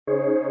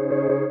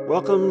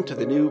Welcome to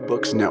the New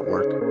Books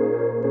Network.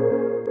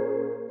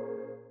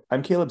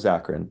 I'm Caleb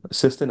Zachrin,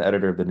 Assistant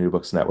Editor of the New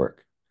Books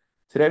Network.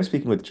 Today I'm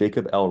speaking with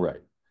Jacob L.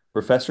 Wright,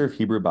 Professor of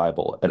Hebrew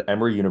Bible at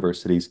Emory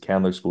University's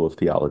Candler School of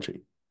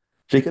Theology.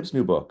 Jacob's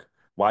new book,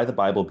 Why the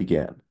Bible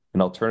Began,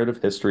 An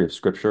Alternative History of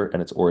Scripture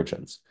and Its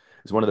Origins,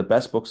 is one of the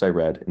best books I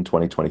read in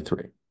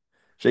 2023.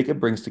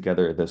 Jacob brings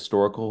together the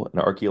historical and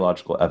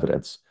archaeological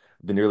evidence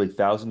of the nearly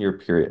 1,000-year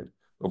period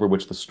over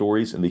which the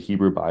stories in the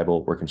Hebrew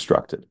Bible were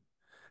constructed.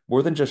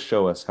 More than just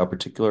show us how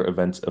particular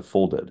events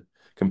unfolded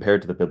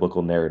compared to the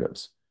biblical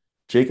narratives,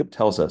 Jacob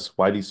tells us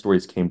why these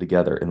stories came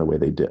together in the way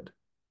they did.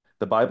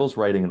 The Bible's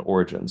writing and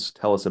origins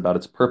tell us about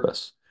its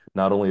purpose,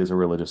 not only as a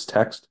religious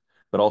text,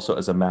 but also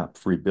as a map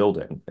for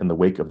rebuilding in the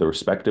wake of the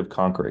respective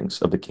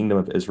conquerings of the Kingdom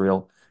of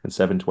Israel in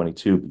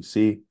 722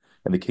 BC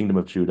and the Kingdom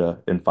of Judah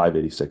in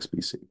 586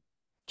 BC.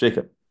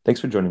 Jacob, thanks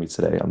for joining me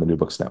today on the New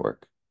Books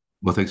Network.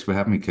 Well, thanks for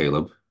having me,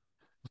 Caleb.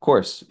 Of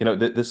course,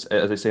 this,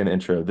 as I say in the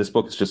intro, this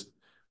book is just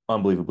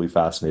unbelievably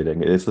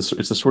fascinating. It's the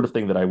sort of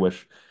thing that I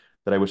wish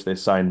they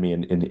assigned me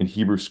in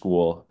Hebrew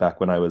school back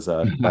when I was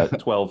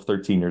 12,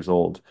 13 years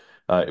old.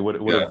 Yeah.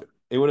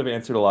 It would have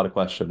answered a lot of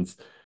questions.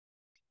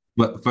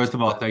 But first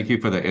of all, thank you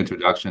for the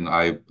introduction.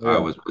 I Yeah.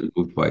 was really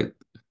moved by it.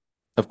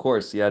 Of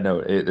course, yeah,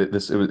 no, it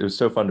was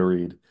so fun to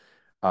read.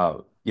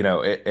 I'm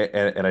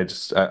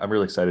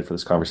really excited for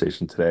this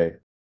conversation today.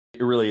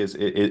 It really is.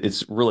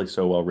 It's really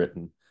so well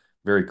written,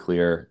 very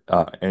clear,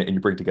 and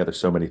you bring together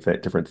so many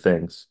different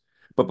things.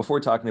 But before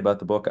talking about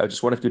the book, I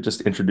just wonder if you could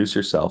just introduce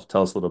yourself,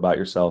 tell us a little about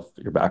yourself,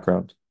 your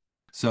background.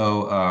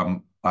 So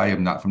I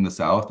am not from the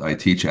South. I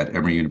teach at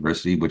Emory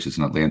University, which is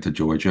in Atlanta,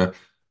 Georgia,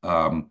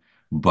 um,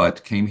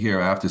 but came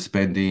here after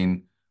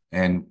spending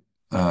and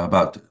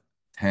about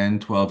 10,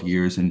 12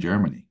 years in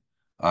Germany.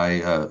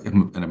 I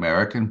am an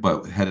American,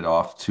 but headed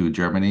off to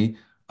Germany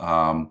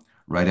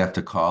right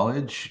after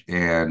college.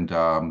 And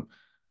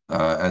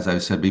as I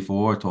said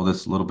before, told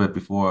this a little bit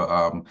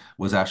before,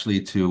 was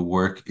actually to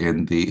work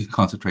in the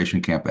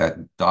concentration camp at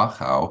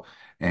Dachau.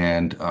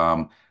 And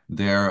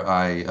there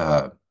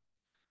I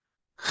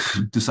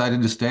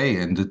decided to stay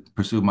and to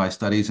pursue my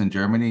studies in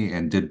Germany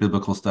and did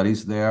biblical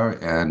studies there.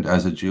 And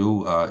as a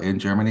Jew in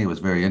Germany, it was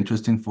very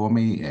interesting for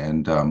me.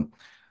 And um,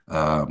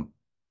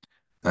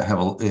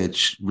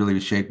 really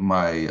shaped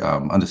my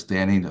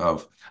understanding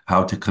of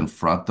how to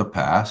confront the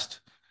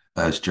past,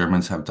 as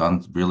Germans have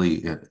done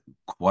really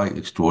quite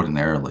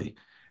extraordinarily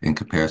in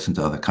comparison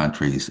to other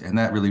countries. And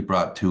that really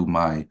brought to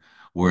my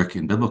work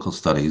in biblical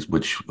studies,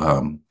 which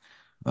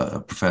a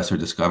professor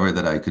discovered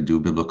that I could do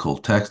biblical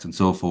text and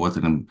so forth,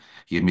 and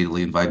he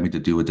immediately invited me to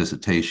do a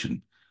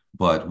dissertation.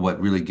 But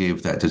what really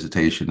gave that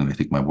dissertation, and I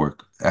think my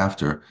work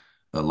after,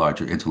 a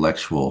larger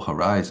intellectual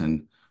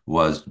horizon,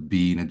 was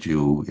being a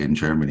Jew in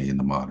Germany in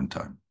the modern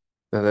time.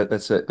 Now,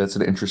 that's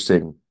an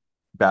interesting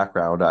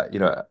background.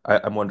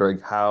 I'm wondering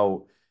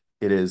how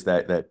it is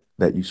that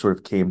you sort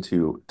of came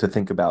to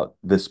think about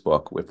this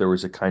book. If there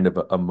was a kind of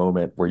a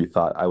moment where you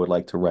thought, I would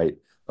like to write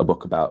a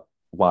book about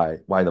why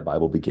the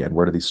Bible began.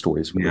 Where do these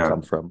stories really Yeah.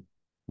 come from?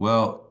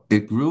 Well,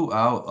 it grew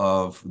out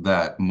of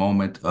that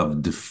moment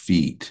of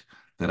defeat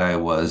that I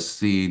was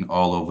seeing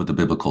all over the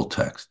biblical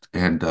text.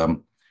 And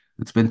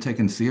it's been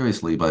taken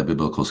seriously by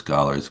biblical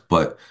scholars,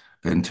 but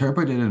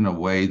interpreted in a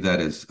way that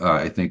is,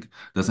 I think,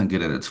 doesn't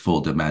get at its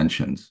full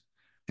dimensions.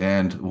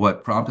 And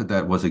what prompted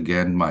that was,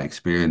 again, my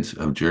experience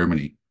of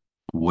Germany,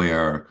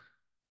 where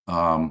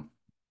um,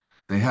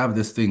 they have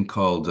this thing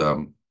called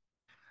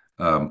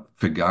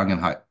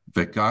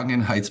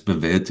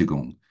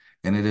Vergangenheitsbewältigung.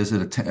 And it is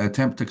an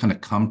attempt to kind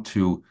of come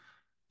to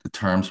the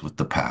terms with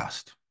the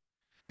past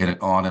in an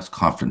honest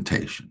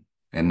confrontation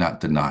and not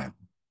denial,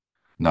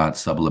 not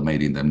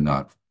sublimating them,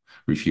 not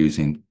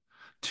refusing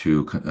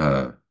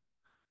to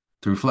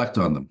reflect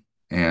on them.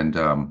 And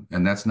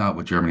that's not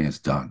what Germany has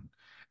done.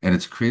 And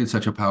it's created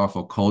such a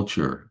powerful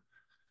culture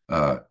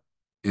uh,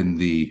 in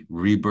the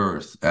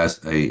rebirth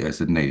as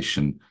a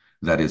nation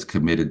that is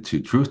committed to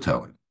truth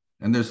telling.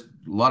 And there's a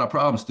lot of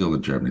problems still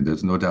in Germany.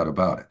 There's no doubt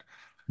about it.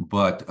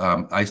 But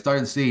I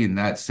started seeing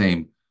that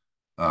same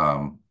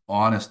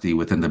honesty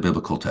within the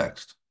biblical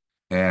text.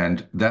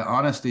 And that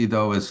honesty,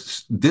 though,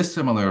 is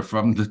dissimilar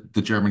from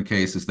the German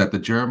case, is that the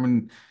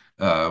German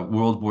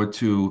World War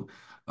II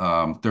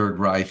Third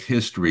Reich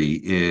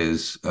history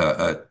is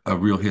a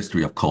real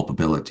history of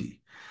culpability.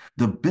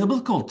 The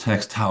biblical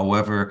text,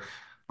 however,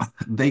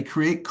 they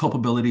create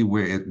culpability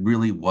where it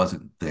really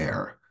wasn't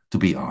there, to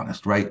be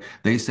honest, right?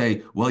 They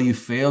say, well, you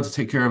failed to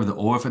take care of the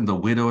orphan, the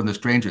widow, and the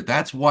stranger.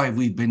 That's why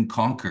we've been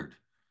conquered.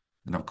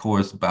 And of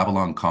course,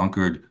 Babylon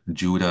conquered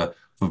Judah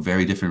for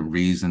very different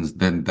reasons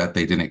than that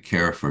they didn't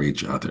care for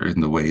each other in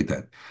the way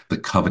that the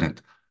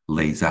covenant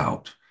lays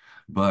out.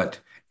 But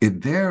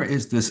there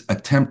is this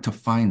attempt to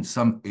find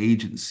some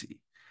agency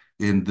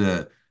in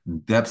the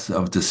depths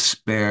of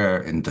despair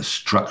and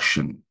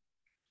destruction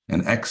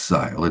and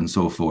exile and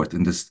so forth,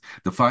 and this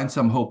to find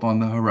some hope on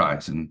the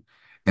horizon.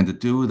 And to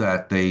do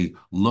that, they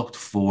looked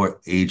for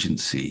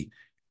agency.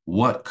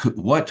 What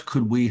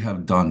could we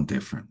have done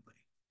differently?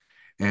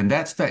 And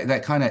that's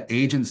that kind of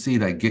agency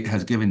that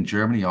has given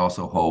Germany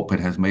also hope and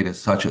has made it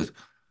such a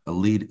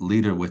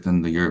leader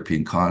within the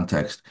European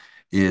context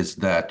is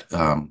that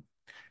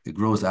it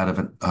grows out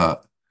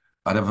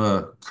of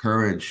a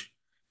courage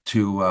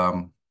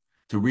to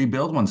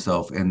rebuild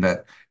oneself, and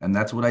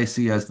that's what I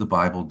see as the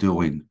Bible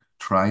doing,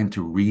 trying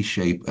to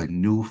reshape a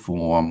new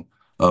form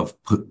of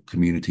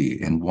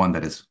community and one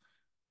that is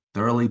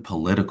thoroughly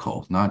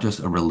political, not just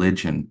a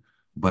religion,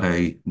 but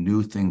a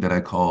new thing that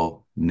I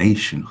call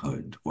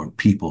nationhood or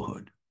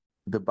peoplehood.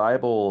 The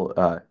Bible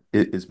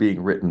is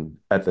being written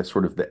at the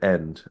sort of the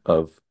end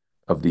of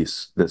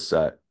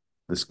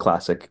this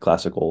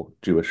classical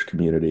Jewish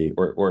community,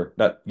 or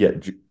not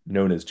yet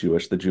known as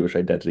Jewish, the Jewish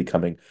identity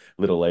coming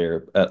a little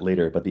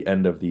later, but the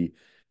end of the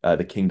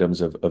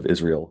kingdoms of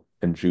Israel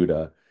and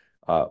Judah.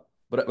 Uh,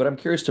 but I'm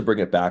curious to bring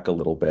it back a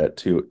little bit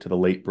to the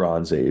late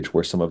Bronze Age,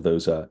 where some of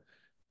those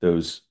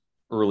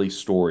early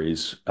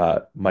stories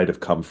might have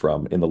come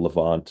from in the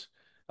Levant,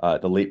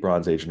 the late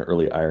Bronze Age and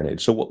early Iron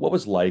Age. So what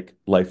was life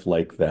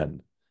like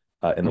then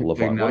in the Okay,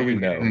 Levant? What now do we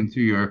you're getting know?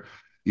 into your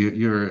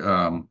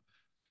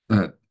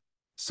uh,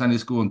 Sunday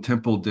school and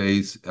temple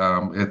days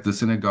at the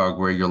synagogue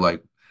where you're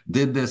like,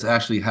 did this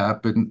actually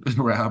happen,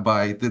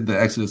 Rabbi? Did the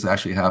Exodus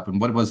actually happen?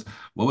 What was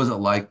it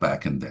like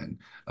back in then?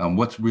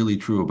 What's really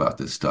true about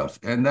this stuff?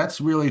 And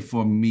that's really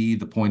for me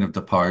the point of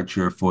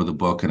departure for the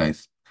book, and I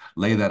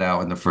lay that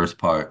out in the first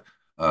part,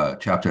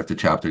 chapter after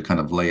chapter, kind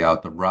of lay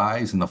out the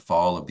rise and the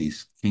fall of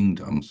these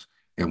kingdoms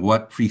and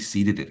what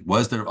preceded it.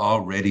 Was there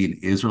already an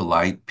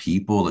Israelite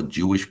people, a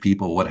Jewish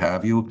people, what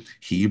have you,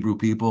 Hebrew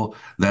people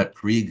that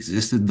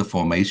pre-existed the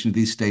formation of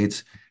these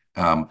states?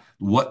 To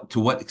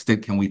what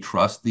extent can we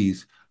trust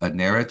these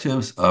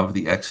narratives of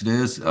the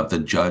Exodus, of the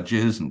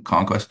judges and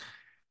conquest?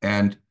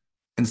 And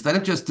instead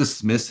of just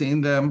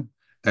dismissing them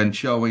and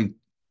showing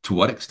to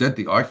what extent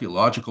the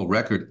archaeological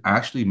record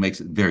actually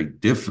makes it very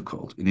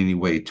difficult in any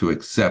way to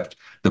accept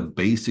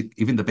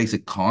even the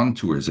basic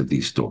contours of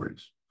these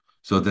stories.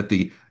 So that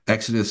the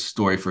Exodus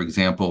story, for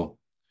example,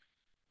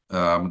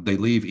 they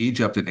leave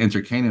Egypt and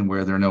enter Canaan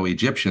where there are no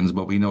Egyptians,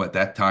 but we know at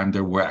that time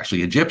there were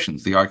actually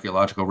Egyptians. The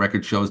archaeological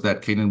record shows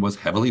that Canaan was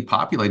heavily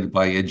populated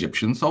by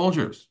Egyptian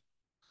soldiers.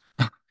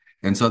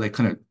 And so they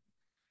couldn't,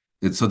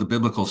 so the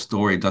biblical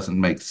story doesn't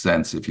make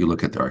sense if you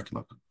look at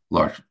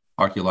the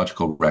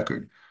archaeological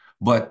record.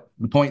 But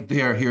the point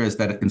here is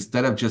that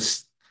instead of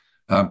just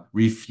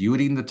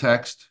refuting the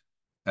text,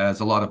 as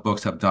a lot of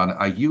books have done,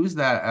 I use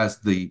that as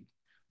the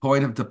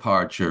point of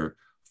departure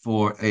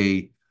for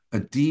a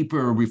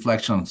deeper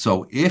reflection.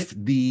 So if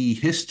the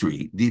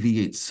history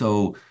deviates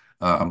so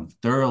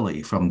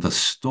thoroughly from the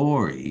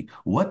story,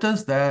 what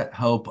does that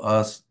help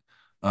us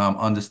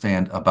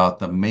understand about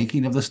the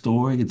making of the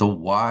story, the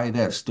why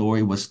that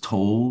story was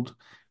told,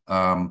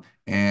 um,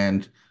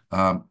 and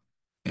um,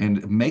 and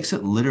it makes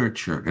it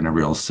literature in a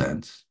real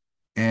sense.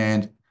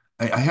 And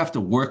I have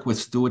to work with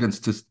students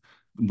to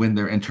when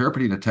they're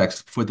interpreting a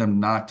text for them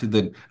not to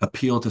then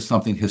appeal to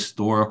something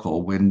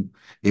historical when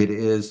it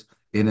is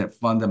in it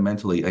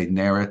fundamentally a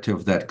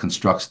narrative that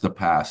constructs the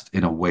past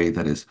in a way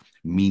that is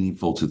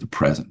meaningful to the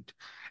present.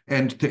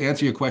 And to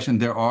answer your question,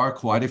 there are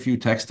quite a few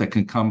texts that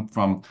can come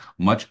from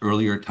much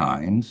earlier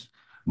times,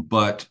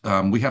 but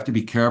we have to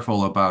be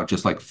careful about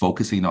just like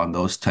focusing on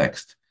those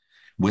texts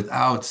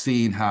without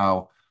seeing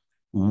how,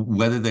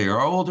 whether they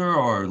are older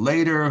or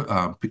later,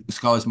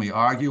 scholars may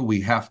argue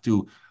we have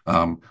to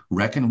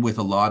reckon with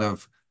a lot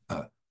of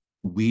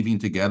weaving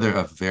together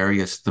of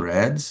various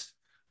threads,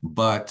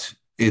 but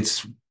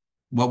it's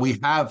what we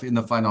have in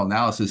the final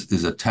analysis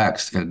is a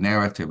text, a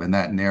narrative, and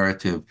that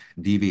narrative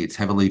deviates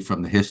heavily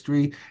from the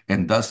history,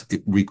 and thus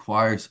it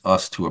requires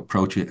us to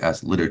approach it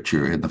as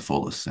literature in the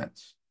fullest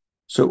sense.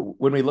 So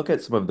when we look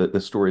at some of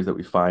the stories that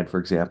we find, for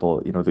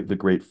example, the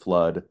Great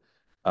Flood,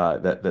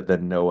 that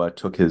then Noah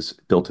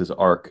built his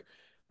ark,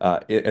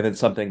 and then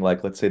something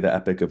like, let's say, the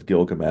Epic of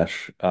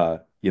Gilgamesh,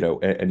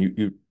 and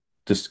you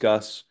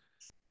discuss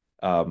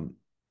um,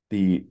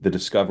 the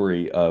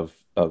discovery of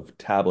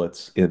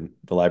tablets in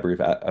the library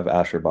of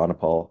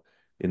Ashurbanipal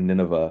in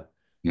Nineveh.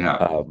 Yeah.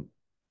 Um,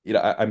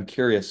 I'm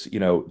curious,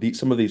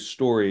 some of these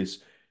stories,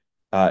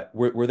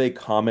 were they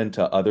common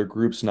to other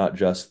groups, not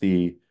just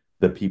the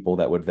people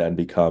that would then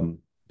become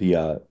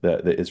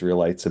the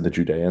Israelites and the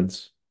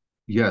Judeans?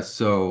 Yes.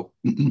 So,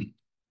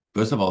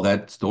 first of all,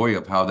 that story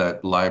of how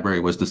that library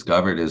was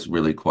discovered is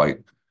really quite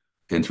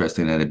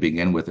interesting, and it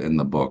began within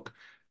the book.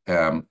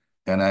 And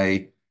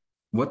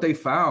what they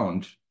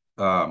found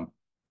um,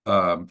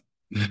 um,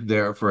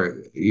 there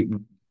for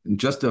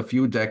just a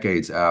few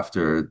decades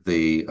after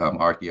the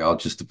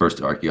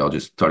first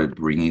archaeologists started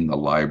bringing the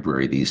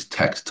library, these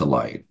texts to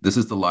light. This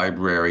is the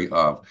library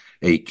of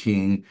a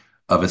king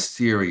of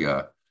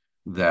Assyria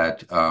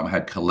that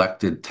had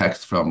collected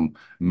texts from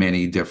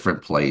many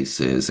different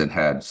places and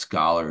had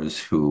scholars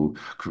who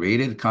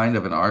created kind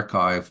of an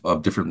archive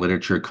of different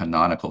literature,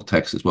 canonical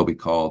texts is what we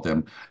call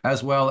them,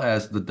 as well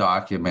as the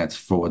documents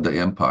for the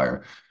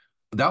empire.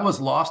 That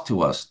was lost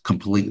to us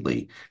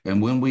completely.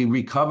 And when we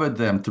recovered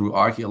them through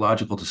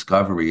archaeological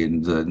discovery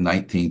in the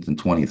 19th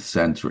and 20th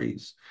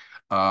centuries,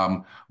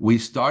 we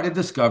started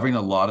discovering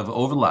a lot of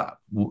overlap.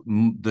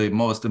 The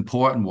most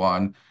important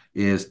one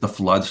is the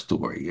flood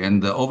story,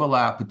 and the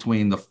overlap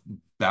between the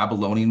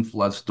Babylonian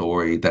flood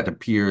story that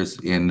appears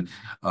in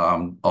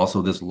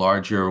also this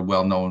larger,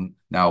 well-known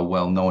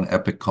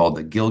epic called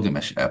the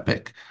Gilgamesh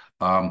epic.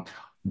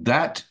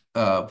 That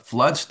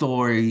flood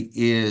story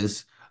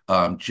is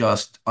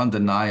just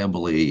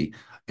undeniably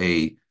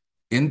a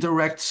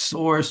indirect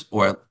source,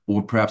 or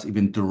perhaps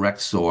even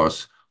direct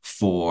source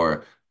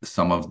for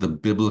some of the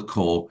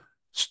biblical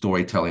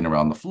storytelling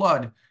around the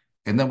flood.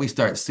 And then we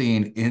start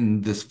seeing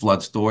in this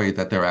flood story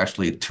that there are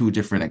actually two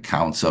different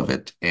accounts of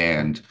it.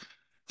 And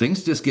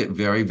things just get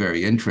very,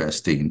 very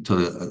interesting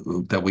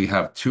that we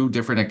have two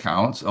different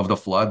accounts of the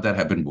flood that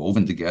have been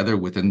woven together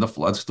within the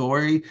flood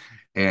story,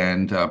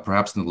 and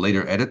perhaps in the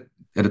later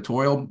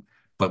editorial.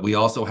 But we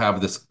also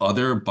have this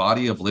other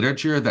body of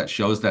literature that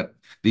shows that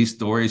these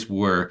stories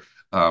were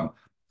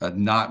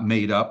not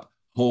made up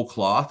whole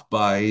cloth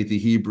by the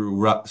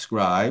Hebrew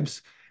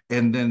scribes.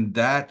 And then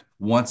that,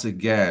 once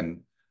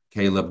again,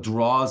 Caleb,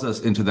 draws us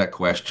into that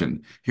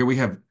question. Here we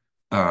have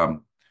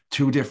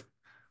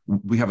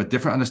we have a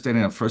different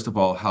understanding of, first of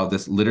all, how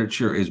this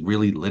literature is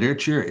really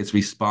literature. It's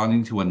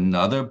responding to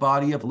another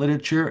body of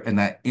literature, and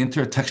that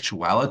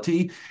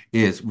intertextuality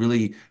is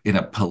really in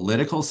a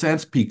political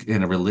sense,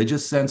 in a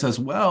religious sense as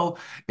well.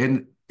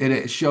 And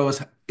it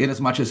shows, in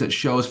as much as it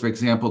shows, for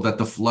example, that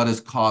the flood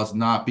is caused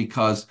not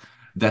because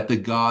that the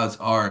gods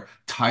are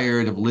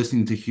tired of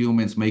listening to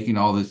humans making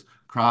all this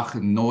krach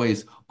and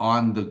noise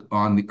on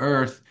the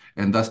earth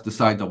and thus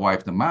decide to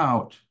wipe them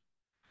out,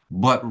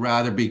 but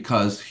rather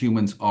because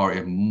humans are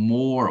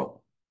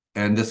immoral,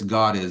 and this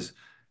God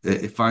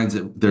it finds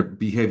their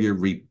behavior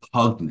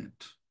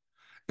repugnant.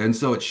 And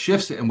so it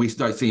shifts it, and we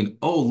start seeing,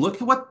 oh, look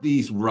at what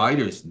these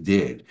writers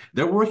did.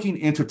 They're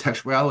working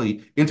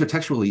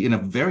intertextually in a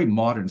very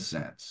modern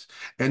sense.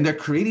 And they're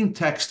creating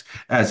text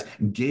as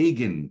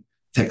Gegen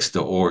text,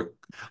 or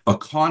a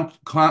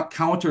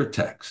counter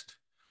text,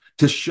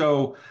 to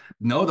show,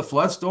 no, the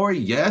flood story,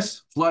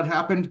 yes, flood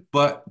happened,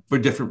 but for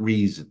different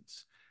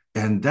reasons.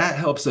 And that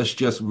helps us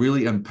just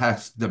really unpack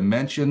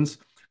dimensions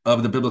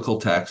of the biblical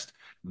text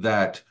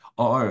that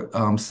are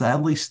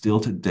sadly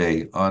still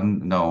today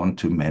unknown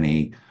to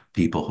many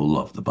people who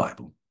love the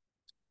Bible.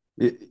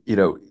 You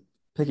know,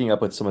 picking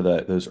up with some of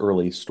those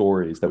early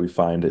stories that we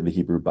find in the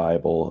Hebrew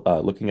Bible,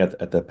 looking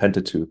at the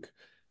Pentateuch,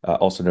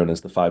 also known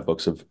as the five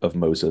books of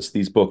Moses.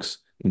 These books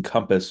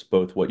encompass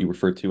both what you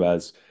refer to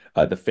as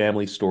the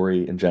family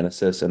story in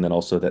Genesis, and then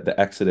also the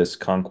Exodus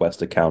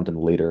conquest account in the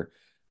later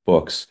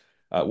books.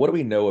 What do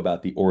we know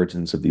about the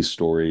origins of these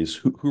stories?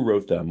 Who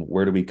wrote them?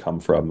 Where do we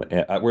come from?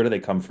 Where do they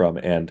come from?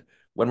 And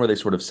when were they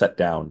sort of set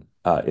down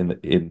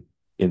in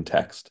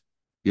text?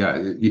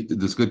 Yeah,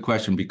 that's a good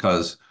question,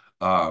 because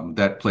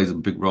that plays a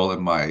big role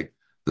in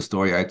the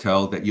story I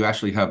tell, that you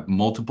actually have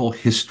multiple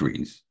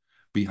histories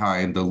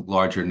behind the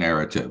larger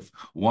narrative.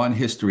 One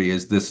history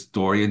is this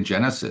story in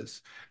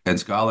Genesis, and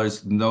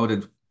scholars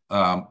noted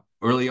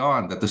early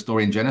on that the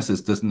story in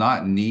Genesis does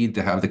not need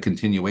to have the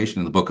continuation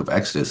in the book of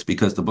Exodus,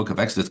 because the book of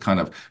Exodus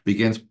kind of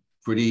begins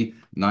pretty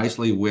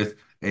nicely with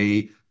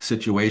a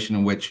situation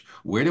in which,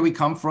 where do we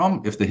come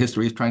from? If the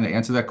history is trying to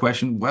answer that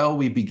question, well,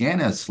 we began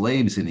as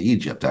slaves in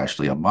Egypt,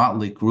 actually, a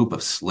motley group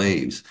of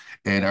slaves.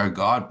 And our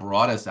God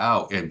brought us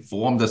out and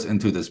formed us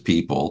into this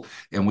people.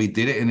 And we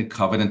did it in a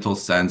covenantal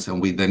sense.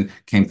 And we then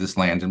came to this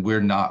land, and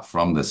we're not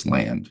from this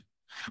land.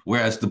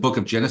 Whereas the book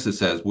of Genesis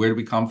says, where do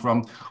we come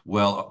from?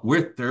 Well,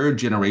 we're third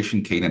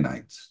generation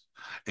Canaanites.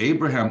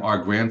 Abraham, our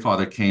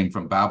grandfather, came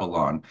from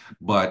Babylon,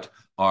 but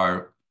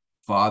our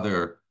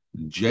father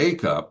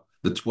Jacob,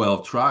 the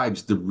 12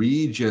 tribes, the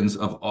regions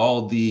of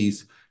all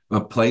these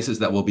places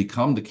that will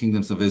become the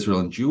kingdoms of Israel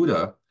and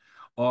Judah,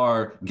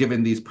 are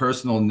given these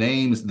personal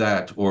names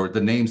or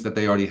the names that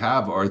they already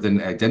have are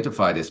then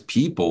identified as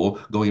people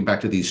going back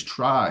to these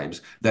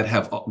tribes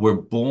that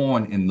were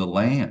born in the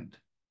land.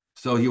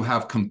 So you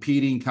have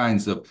competing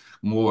kinds of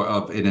more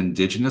of an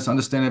indigenous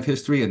understanding of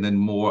history, and then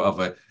more of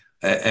a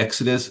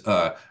exodus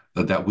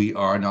that we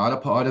are not a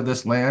part of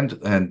this land,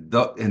 and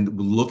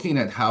looking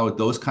at how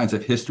those kinds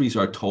of histories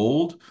are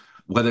told,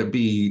 whether it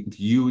be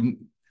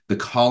the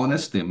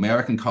colonists, the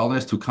American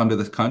colonists who come to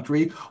this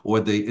country, or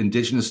the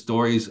indigenous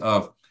stories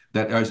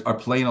that are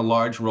playing a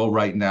large role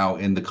right now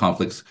in the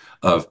conflicts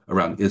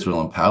around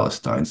Israel and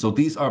Palestine. So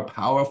these are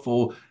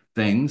powerful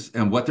things,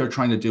 and what they're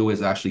trying to do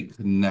is actually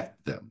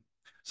connect them,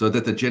 so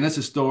that the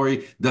Genesis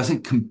story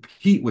doesn't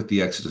compete with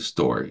the Exodus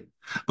story,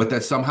 but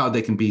that somehow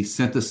they can be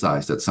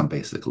synthesized at some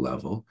basic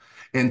level.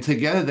 And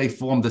together they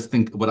form this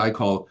thing, what I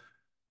call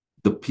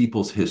the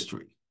people's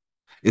history.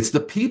 It's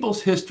the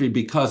people's history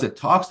because it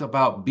talks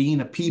about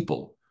being a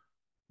people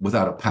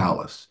without a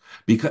palace.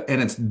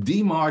 And it's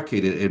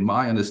demarcated, in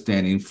my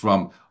understanding,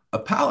 from a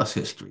palace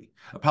history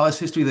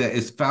that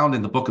is found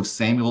in the book of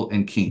Samuel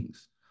and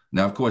Kings.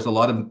 Now, of course, a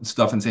lot of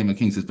stuff in Samuel and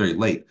Kings is very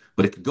late,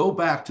 but it could go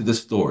back to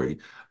this story,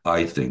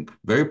 I think,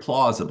 very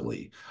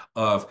plausibly,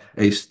 of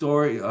a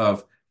story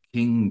of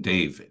King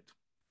David.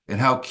 and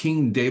how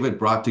King David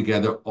brought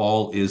together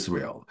all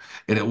Israel.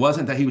 And it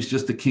wasn't that he was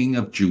just the king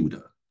of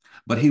Judah,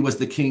 but he was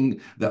the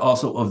king that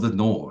also of the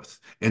north,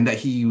 and that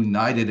he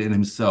united in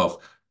himself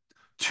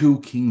two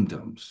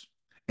kingdoms.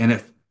 And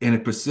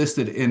it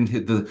persisted in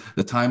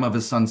the time of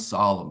his son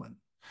Solomon.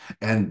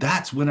 And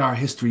that's when our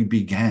history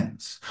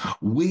begins.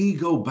 We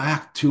go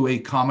back to a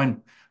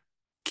common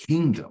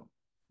kingdom.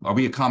 Are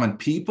we a common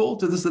people?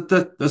 Does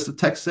the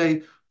text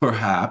say?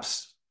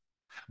 Perhaps.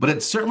 But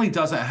it certainly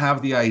doesn't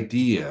have the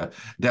idea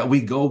that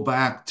we go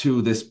back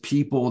to this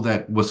people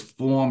that was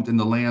formed in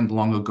the land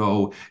long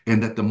ago,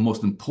 and that the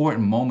most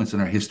important moments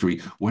in our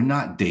history were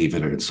not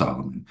David or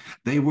Solomon.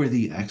 They were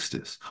the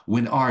Exodus,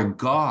 when our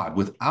God,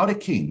 without a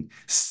king,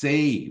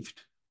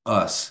 saved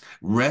us,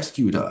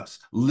 rescued us,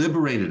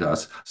 liberated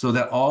us, so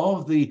that all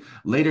of the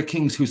later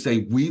kings who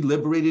say, we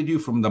liberated you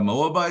from the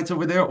Moabites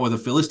over there or the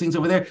Philistines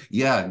over there,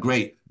 yeah,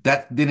 great.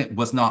 That didn't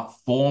was not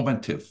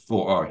formative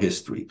for our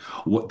history.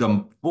 What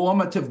the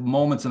formative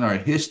moments in our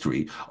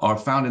history are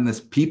found in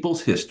this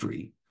people's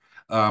history,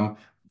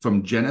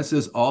 from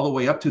Genesis all the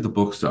way up to the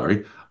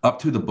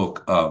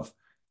book of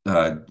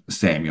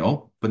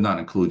Samuel, but not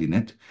including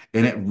it.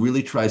 And it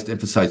really tries to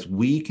emphasize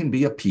we can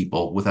be a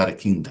people without a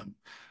kingdom.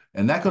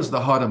 And that goes to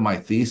the heart of my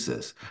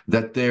thesis,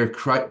 that they're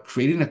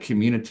creating a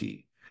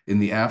community in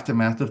the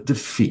aftermath of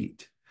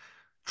defeat,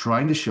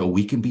 trying to show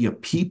we can be a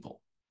people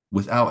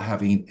without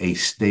having a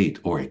state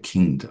or a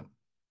kingdom.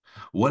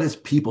 What is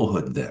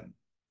peoplehood then?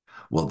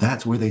 Well,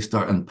 that's where they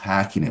start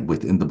unpacking it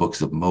within the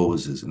books of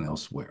Moses and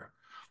elsewhere.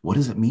 What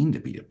does it mean to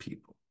be a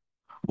people?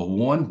 Well,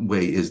 one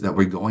way is that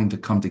we're going to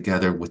come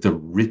together with a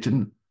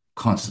written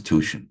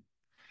constitution,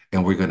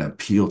 and we're going to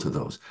appeal to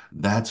those.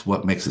 That's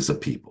what makes us a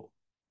people.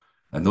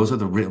 And those are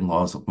the written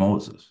laws of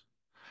Moses.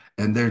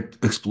 And they're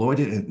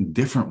exploited in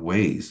different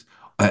ways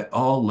at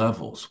all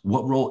levels.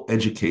 What role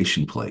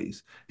education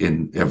plays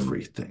in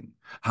everything.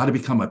 How to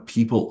become a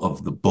people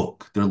of the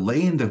book. They're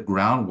laying the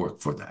groundwork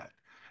for that.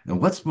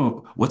 And what's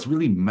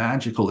really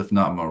magical, if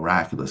not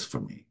miraculous for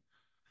me,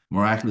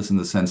 miraculous in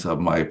the sense of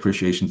my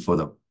appreciation for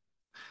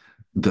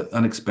the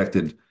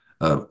unexpected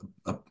uh,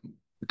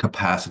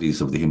 capacities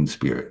of the human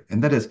spirit.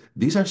 And that is,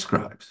 these are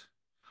scribes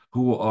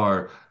who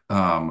are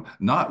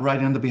not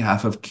writing on the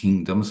behalf of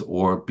kingdoms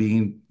or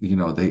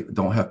they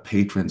don't have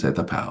patrons at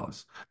the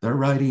palace. They're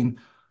writing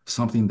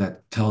something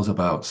that tells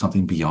about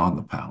something beyond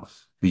the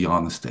palace,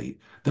 beyond the state.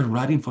 They're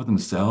writing for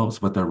themselves,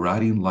 but they're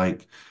writing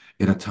like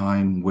in a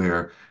time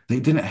where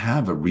they didn't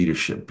have a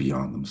readership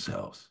beyond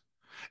themselves.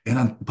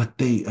 But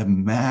they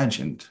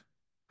imagined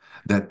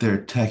that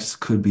their texts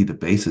could be the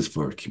basis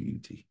for a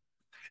community.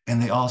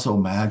 And they also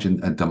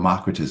imagined a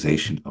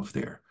democratization of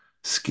their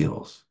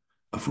skills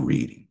of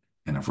reading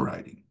and of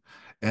writing.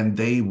 And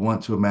they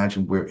want to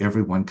imagine where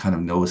everyone kind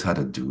of knows how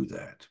to do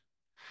that.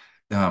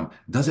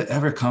 Does it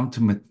ever come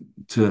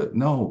to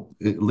no,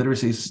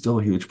 literacy is still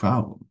a huge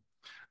problem.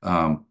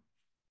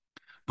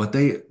 But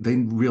they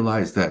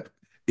realize that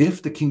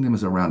if the kingdom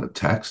is around a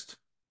text,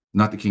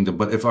 not the kingdom,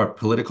 but if our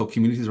political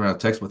community is around a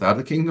text without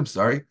a kingdom,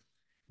 sorry,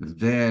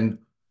 then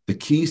the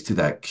keys to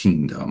that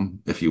kingdom,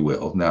 if you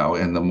will, now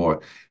and the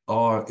more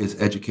is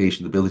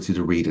education, the ability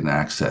to read and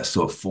access.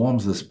 So it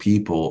forms this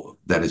people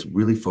that is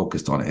really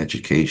focused on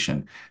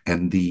education.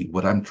 And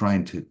what I'm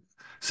trying to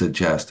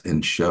suggest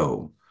and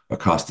show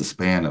across the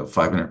span of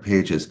 500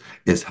 pages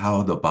is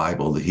how the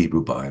Bible, the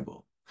Hebrew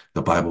Bible,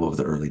 the Bible of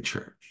the early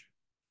church,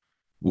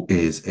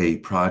 is a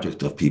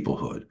project of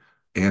peoplehood,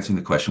 answering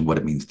the question what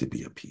it means to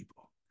be a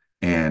people.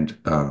 And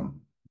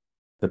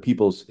the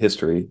people's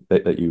history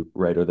that you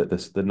write, or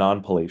the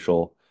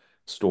non-palatial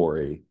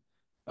story,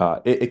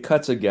 it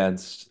cuts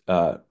against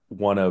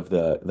one of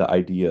the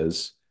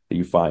ideas that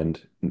you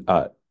find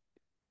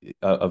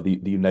of the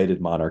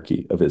united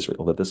monarchy of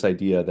Israel. That this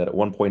idea that at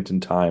one point in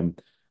time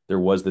there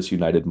was this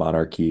united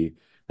monarchy,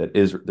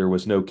 there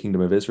was no kingdom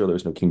of Israel, there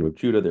was no kingdom of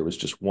Judah, there was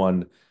just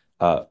one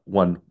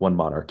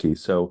monarchy.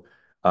 So,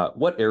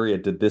 what area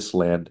did this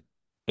land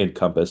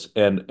encompass,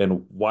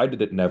 and why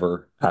did it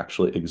never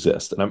actually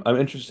exist? And I'm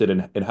interested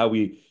in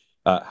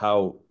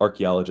how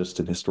archaeologists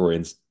and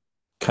historians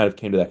kind of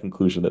came to that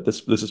conclusion that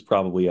this is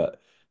probably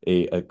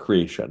a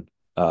creation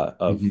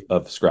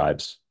of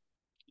scribes.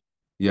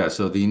 Yeah,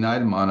 so the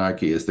United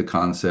Monarchy is the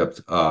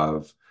concept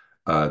of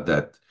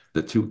that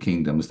the two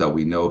kingdoms that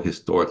we know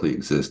historically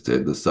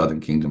existed, the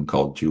southern kingdom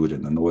called Judah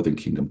and the northern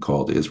kingdom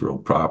called Israel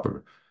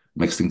proper,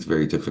 makes things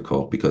very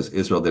difficult because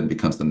Israel then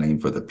becomes the name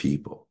for the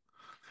people.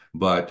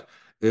 But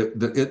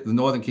the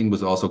northern kingdom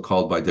was also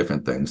called by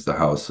different things, the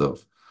house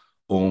of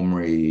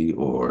Omri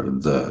or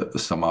the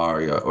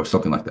Samaria or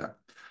something like that.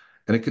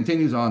 And it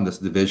continues on this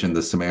division,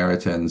 the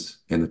Samaritans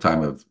in the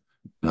time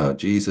of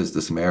Jesus,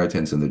 the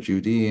Samaritans and the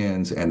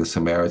Judeans, and the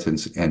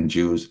Samaritans and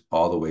Jews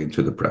all the way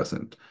into the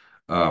present.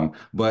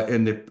 But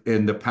in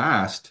the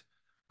past,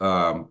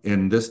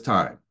 in this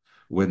time,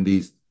 when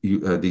these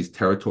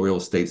territorial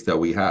states that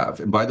we have,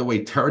 and by the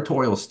way,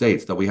 territorial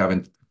states that we have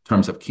in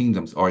terms of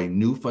kingdoms are a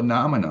new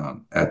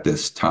phenomenon at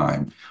this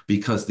time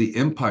because the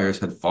empires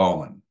had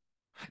fallen,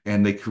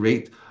 and they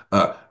create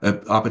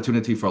an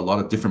opportunity for a lot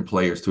of different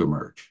players to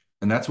emerge.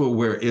 And that's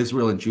where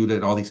Israel and Judah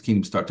and all these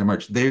kingdoms start to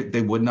emerge.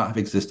 They would not have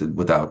existed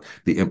without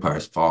the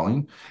empires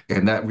falling.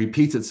 And that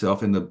repeats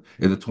itself in the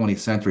 20th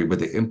century, but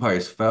the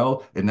empires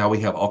fell, and now we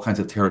have all kinds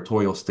of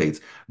territorial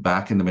states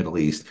back in the Middle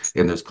East,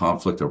 and there's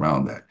conflict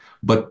around that.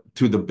 But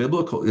to the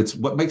biblical, it's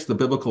what makes the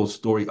biblical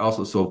story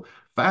also so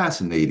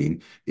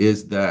fascinating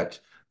is that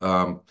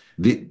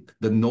the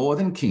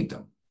northern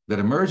kingdom that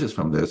emerges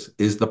from this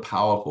is the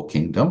powerful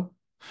kingdom.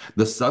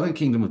 The southern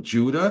kingdom of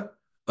Judah,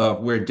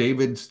 where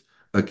David's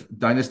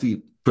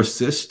dynasty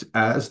persists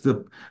as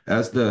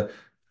the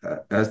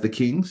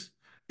kings,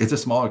 it's a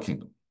smaller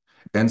kingdom.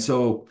 And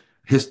so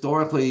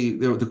historically,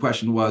 the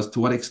question was, to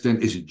what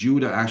extent is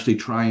Judah actually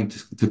trying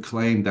to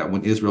claim that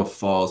when Israel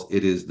falls,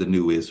 it is the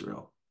new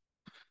Israel?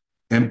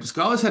 And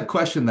scholars had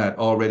questioned that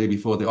already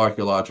before the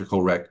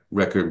archaeological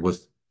record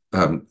was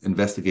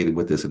investigated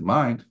with this in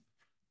mind.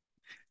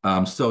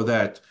 So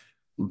that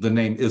the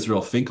name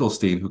Israel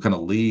Finkelstein, who kind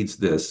of leads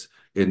this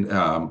in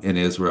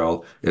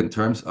Israel in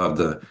terms of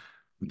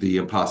the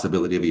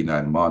impossibility of a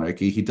united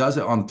monarchy, he does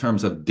it on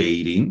terms of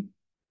dating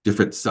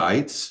different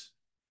sites,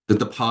 that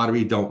the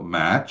pottery don't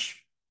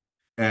match,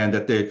 and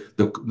that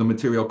the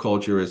material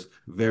culture is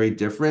very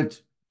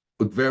different,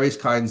 with various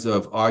kinds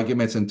of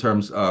arguments in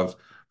terms of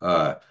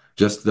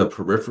just the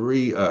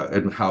periphery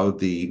and how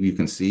you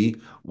can see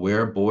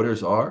where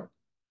borders are,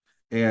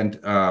 and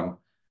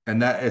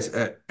that is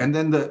and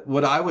then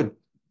what I would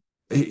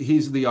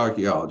he's the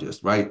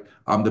archaeologist, right?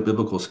 I'm the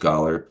biblical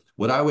scholar.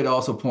 What I would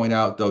also point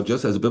out, though,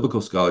 just as a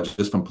biblical scholar,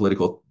 just from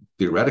political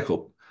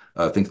theoretical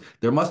things,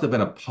 there must have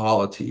been a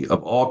polity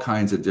of all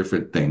kinds of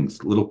different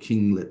things, little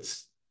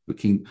kinglets,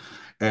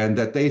 and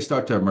that they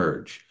start to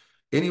emerge.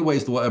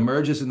 Anyways, what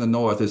emerges in the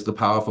north is the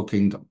powerful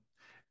kingdom,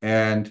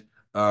 and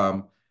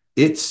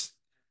it's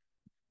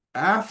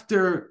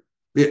after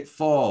it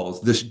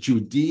falls, this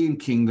Judean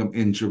kingdom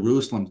in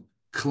Jerusalem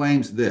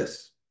claims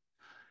this: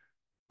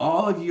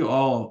 all of you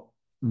all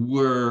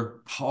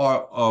were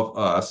part of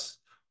us.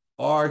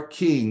 Our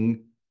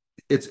king,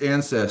 its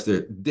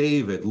ancestor,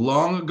 David,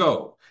 long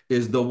ago,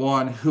 is the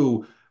one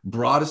who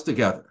brought us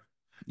together.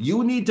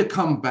 You need to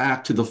come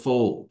back to the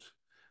fold,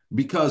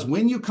 because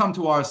when you come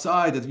to our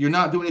side, you're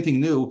not doing anything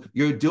new.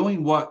 You're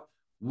doing what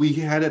we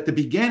had at the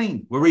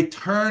beginning. We're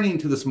returning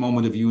to this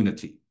moment of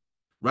unity,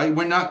 right?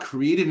 We're not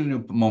creating a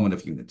new moment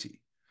of unity.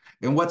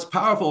 And what's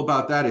powerful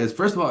about that is,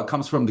 first of all, it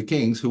comes from the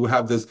kings who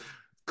have this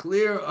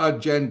clear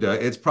agenda.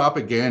 It's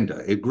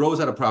propaganda. It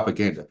grows out of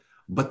propaganda.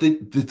 But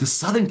the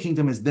southern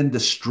kingdom is then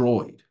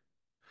destroyed.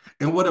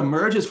 And what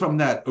emerges from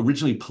that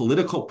originally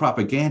political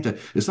propaganda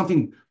is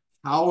something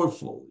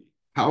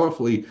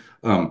powerfully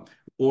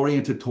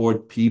oriented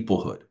toward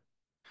peoplehood,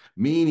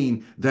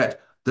 meaning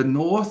that the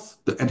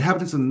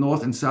inhabitants of the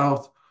north and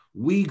south,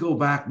 we go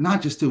back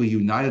not just to a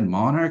united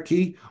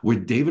monarchy where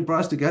David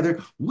brought us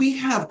together. We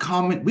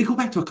go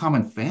back to a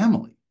common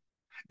family,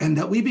 and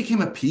that we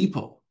became a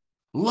people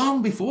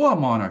long before a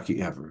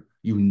monarchy ever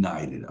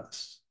united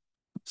us.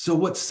 So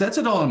what sets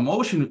it all in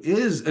motion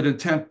is an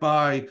attempt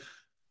by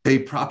a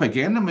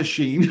propaganda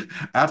machine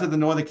after the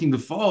northern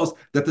kingdom falls,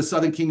 that the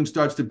southern kingdom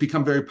starts to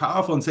become very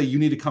powerful and say, you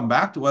need to come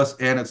back to us.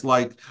 And it's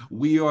like,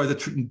 we are the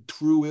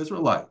true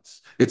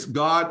Israelites. It's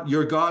God,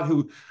 your God,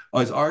 who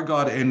is our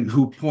God, and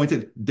who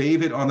pointed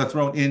David on the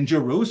throne in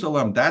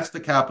Jerusalem. That's the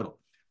capital.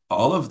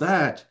 All of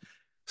that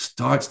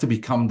starts to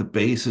become the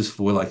basis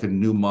for like a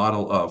new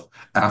model of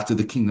after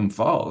the kingdom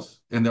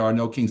falls, and there are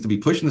no kings to be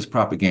pushing this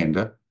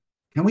propaganda.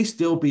 Can we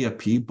still be a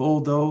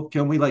people, though?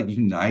 Can we like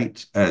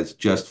unite as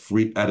just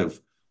free out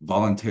of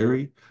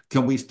voluntary?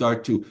 Can we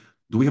do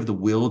we have the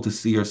will to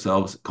see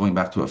ourselves going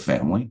back to a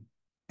family?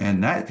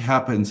 And that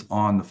happens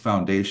on the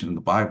foundation of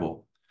the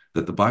Bible,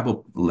 that the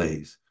Bible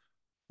lays,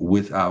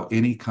 without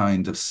any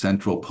kind of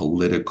central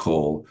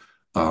political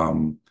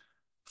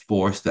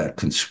force that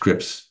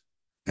conscripts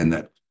and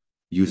that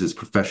uses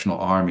professional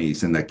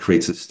armies and that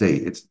creates a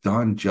state. It's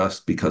done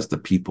just because the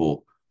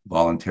people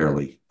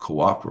voluntarily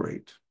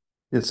cooperate.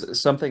 It's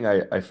something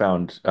I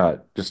found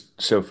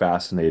just so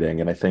fascinating,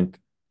 and I think,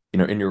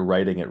 in your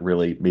writing, it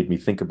really made me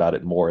think about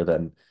it more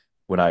than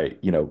when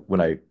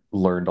I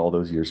learned all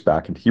those years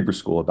back in Hebrew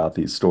school about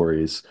these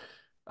stories.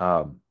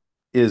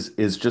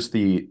 Is just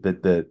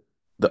the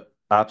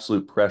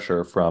absolute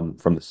pressure from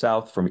the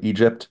south, from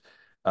Egypt,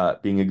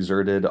 being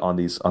exerted on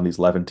these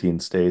Levantine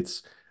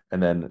states,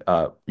 and then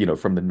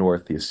from the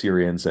north, the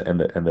Assyrians and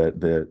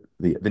the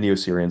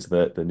Neo-Assyrians,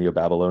 the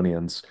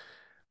Neo-Babylonians.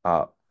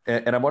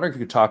 And I'm wondering if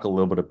you could talk a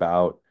little bit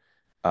about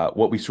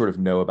what we sort of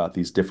know about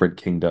these different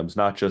kingdoms,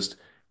 not just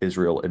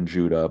Israel and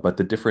Judah, but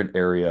the different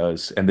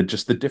areas and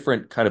just the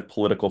different kind of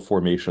political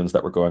formations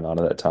that were going on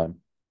at that time.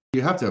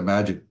 You have to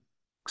imagine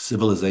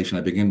civilization.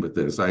 I begin with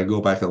this. I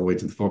go back all the way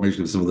to the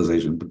formation of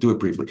civilization, but do it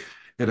briefly.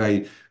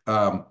 And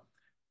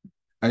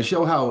I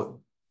show how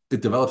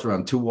it develops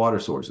around two water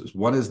sources.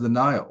 One is the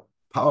Nile,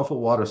 powerful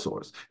water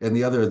source, and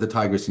the other is the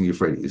Tigris and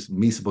Euphrates,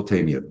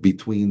 Mesopotamia,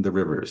 between the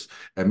rivers.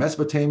 And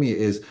Mesopotamia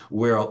is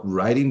where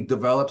writing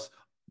develops.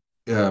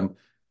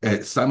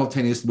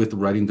 simultaneous with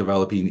writing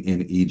developing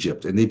in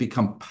Egypt. And they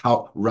become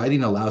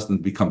writing allows them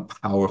to become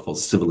powerful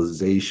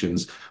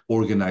civilizations,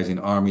 organizing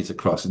armies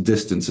across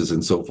distances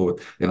and so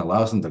forth, and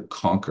allows them to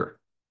conquer.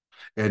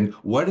 And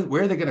where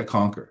are they going to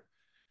conquer?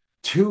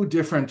 Two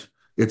different,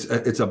 it's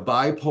a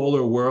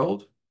bipolar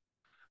world.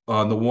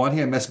 On the one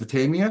hand,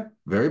 Mesopotamia,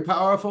 very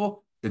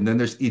powerful. And then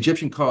there's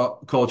Egyptian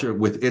culture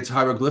with its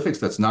hieroglyphics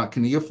that's not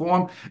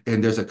cuneiform.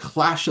 And there's a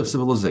clash of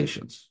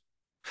civilizations.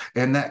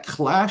 And that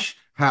clash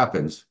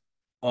happens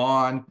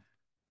on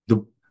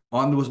the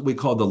on what we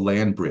call the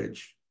land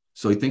bridge.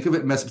 So you think of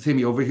it,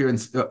 Mesopotamia over here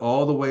and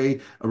all the way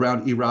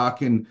around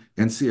Iraq and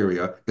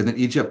Syria, and then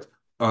Egypt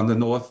on the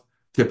north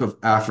tip of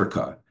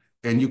Africa.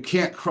 And you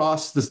can't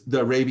cross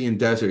the Arabian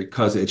desert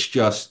because it's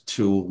just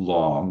too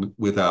long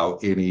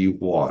without any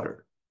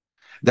water.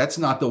 That's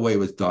not the way it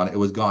was done. It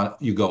was gone.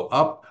 You go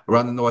up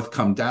around the north,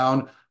 come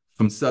down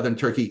from southern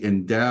Turkey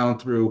and down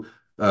through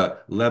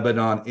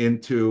Lebanon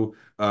into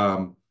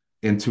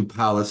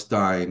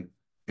Palestine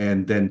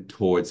and then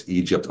towards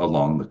Egypt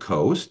along the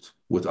coast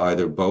with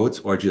either boats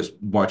or just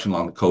marching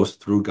along the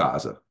coast through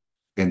Gaza.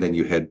 And then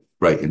you head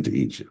right into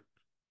Egypt.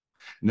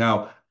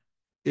 Now,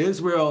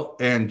 Israel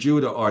and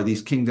Judah are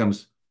these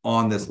kingdoms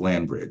on this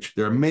land bridge.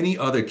 There are many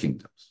other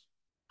kingdoms.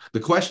 The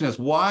question is,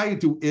 why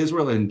do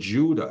Israel and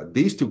Judah,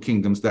 these two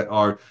kingdoms that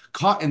are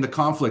caught in the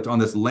conflict on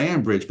this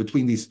land bridge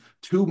between these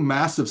two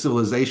massive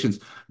civilizations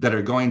that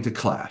are going to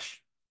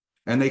clash?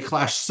 And they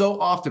clash so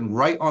often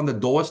right on the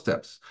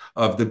doorsteps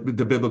of the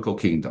biblical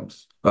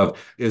kingdoms of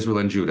Israel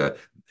and Judah.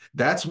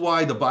 That's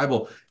why the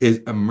Bible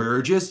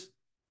emerges,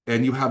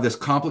 and you have this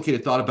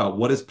complicated thought about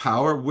what is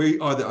power. We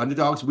are the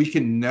underdogs. We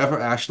can never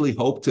actually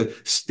hope to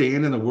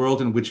stand in a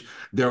world in which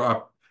there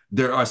are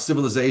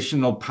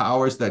civilizational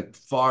powers that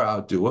far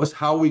outdo us.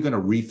 How are we going to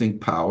rethink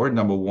power,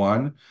 number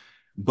one?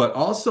 But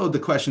also the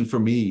question for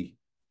me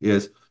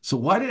is, so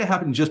why did it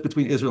happen just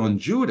between Israel and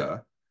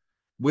Judah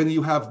when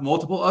you have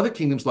multiple other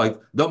kingdoms like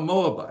the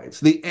Moabites,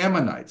 the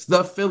Ammonites,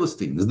 the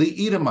Philistines,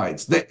 the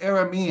Edomites, the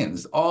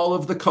Arameans, all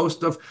of the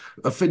coast of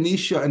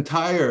Phoenicia and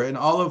Tyre, and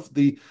all of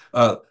the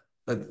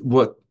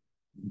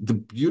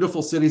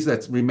beautiful cities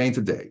that remain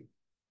today?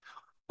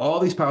 All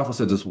these powerful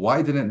cities,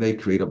 why didn't they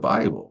create a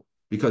Bible?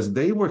 Because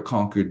they were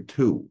conquered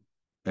too.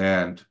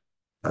 And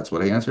that's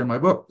what I answer in my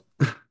book.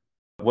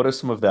 What are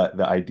some of the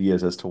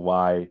ideas as to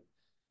why,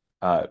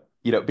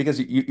 because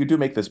you do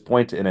make this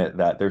point in it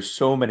that there's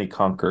so many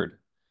conquered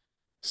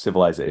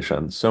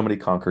civilizations, so many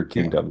conquered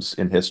kingdoms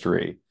in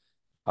history.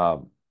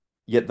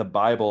 Yet the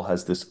Bible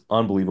has this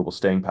unbelievable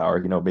staying power.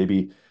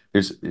 Maybe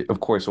there's,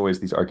 of course, always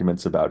these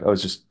arguments about,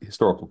 it's just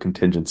historical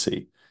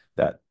contingency,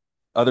 that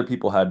other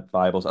people had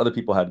Bibles, other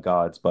people had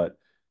gods, but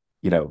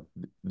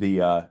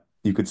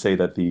you could say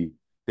that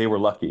they were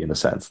lucky in a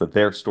sense that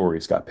their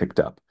stories got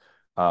picked up.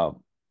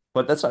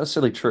 But that's not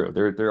necessarily true.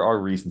 There are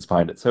reasons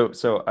behind it.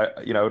 So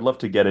I would love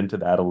to get into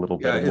that a little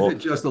bit. Yeah, is it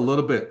just a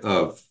little bit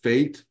of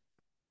fate?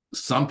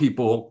 Some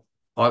people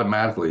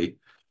automatically,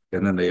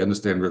 and then they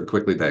understand really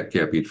quickly that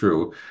can't be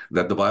true,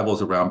 that the Bible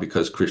is around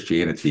because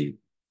Christianity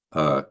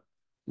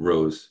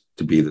rose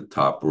to be the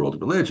top world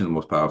religion, the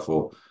most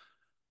powerful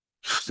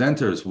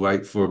centers,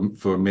 right,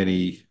 for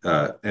many,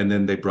 and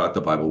then they brought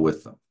the Bible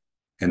with them.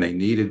 And they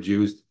needed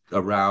Jews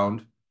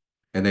around,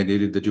 and they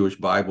needed the Jewish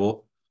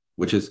Bible,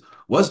 which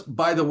was,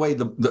 by the way,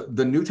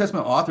 the New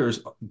Testament authors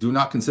do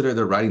not consider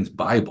their writings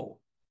Bible.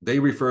 They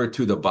refer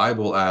to the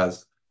Bible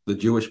as the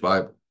Jewish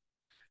Bible.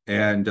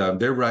 And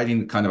they're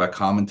writing kind of a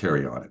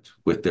commentary on it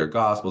with their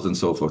gospels and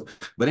so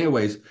forth. But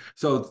anyways,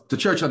 so the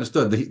church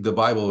understood the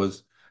Bible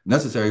was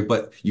necessary,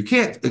 but you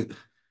can't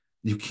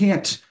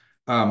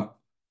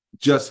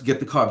just get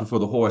the cart before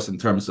the horse in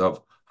terms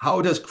of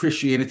how does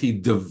Christianity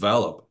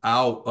develop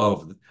out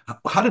of,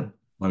 let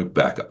me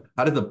back up.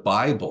 How did the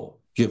Bible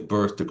give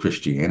birth to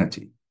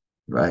Christianity,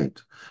 right?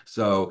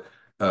 So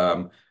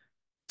to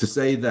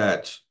say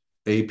that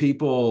a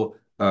people,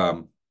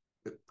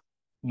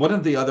 one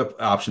of the other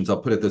options, I'll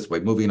put it this way,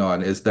 moving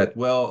on, is that,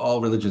 well, all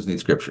religions need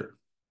scripture.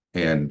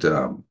 And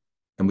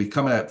we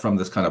come at it from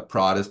this kind of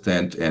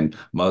Protestant and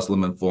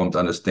Muslim informed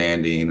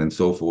understanding and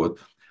so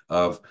forth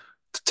of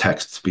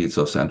texts being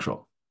so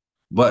central.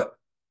 But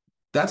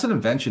that's an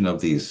invention of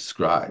these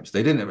scribes.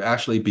 They didn't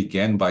actually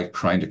begin by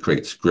trying to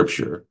create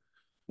scripture.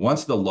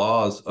 Once the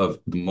laws of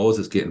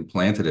Moses get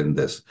implanted in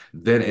this,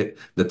 then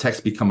the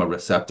texts become a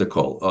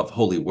receptacle of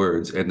holy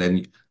words, and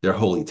then they're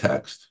holy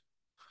text.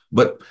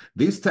 But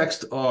these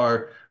texts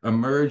are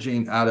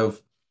emerging out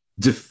of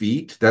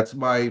defeat. That's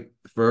my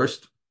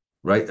first,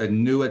 right? A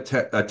new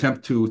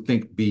attempt to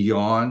think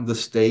beyond the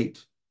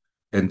state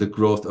and the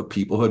growth of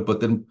peoplehood.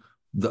 But then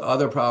the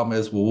other problem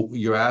is, well,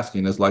 you're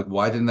asking is like,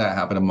 why didn't that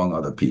happen among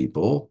other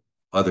people,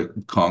 other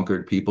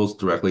conquered peoples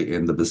directly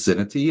in the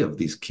vicinity of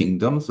these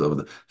kingdoms of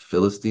the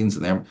Philistines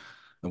and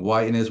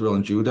why in Israel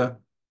and Judah?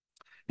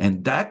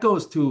 And that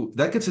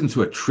gets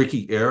into a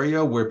tricky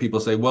area where people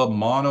say, well,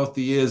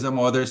 monotheism,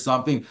 or there's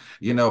something,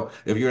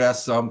 if you're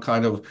asked some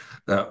kind of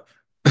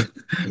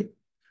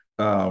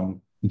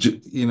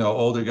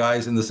older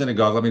guys in the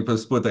synagogue. Let me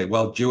put that.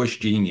 Well, Jewish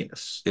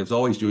genius. It was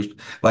always Jewish.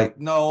 Like,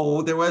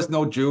 no, there was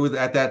no Jew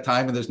at that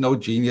time, and there's no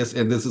genius.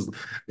 And this is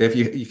if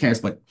you can't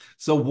explain.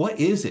 So what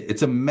is it?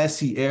 It's a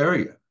messy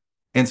area,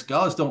 and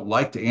scholars don't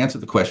like to answer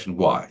the question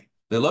why.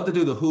 They love to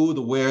do the who,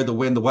 the where, the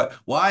when, the what.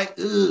 Why?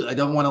 Ugh, I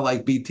don't want to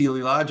like be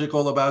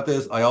teleological about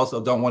this. I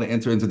also don't want to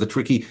enter into the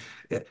tricky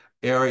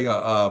area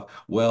of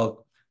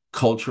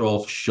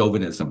cultural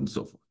chauvinism and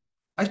so forth.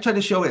 I try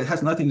to show it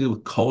has nothing to do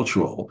with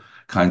cultural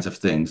kinds of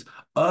things,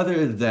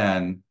 other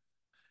than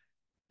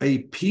a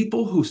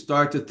people who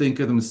start to think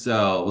of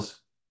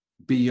themselves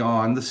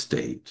beyond the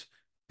state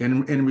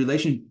in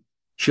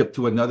relationship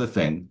to another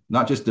thing,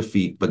 not just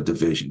defeat, but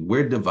division.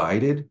 We're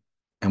divided,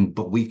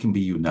 but we can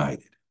be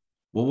united.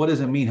 Well, what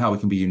does it mean how we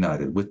can be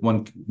united? With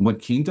one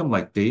kingdom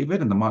like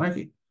David and the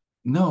monarchy?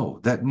 No,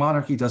 that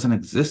monarchy doesn't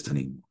exist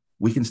anymore.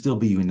 We can still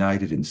be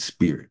united in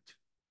spirit.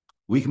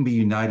 We can be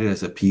united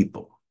as a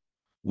people.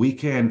 We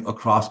can,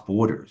 across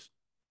borders,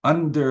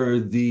 under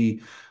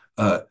the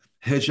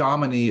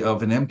hegemony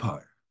of an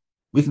empire,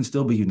 we can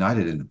still be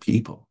united in the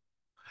people.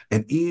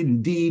 And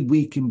indeed,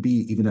 we can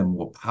be even a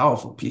more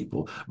powerful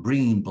people,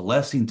 bringing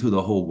blessing to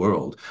the whole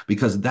world,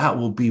 because that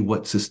will be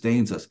what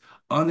sustains us,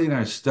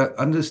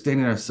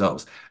 understanding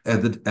ourselves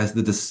as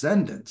the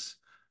descendants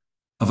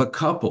of a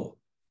couple,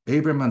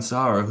 Abraham and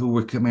Sarah, who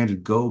were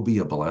commanded, go be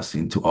a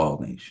blessing to all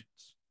nations.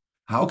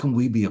 How can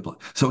we be a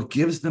blessing? So it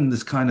gives them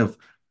this kind of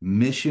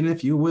mission,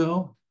 if you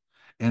will,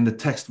 and the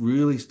text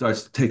really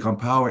starts to take on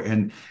power,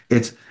 and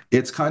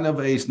it's kind of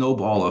a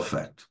snowball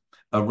effect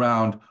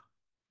around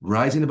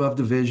rising above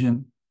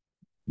division.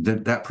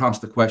 That prompts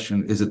the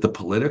question, is it the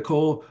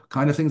political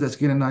kind of thing that's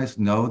getting nice?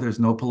 No, there's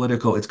no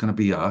political. It's going to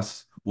be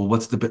us. Well,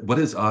 what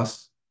is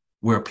us?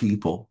 We're a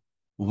people.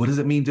 Well, what does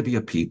it mean to be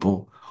a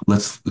people?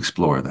 Let's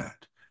explore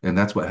that. And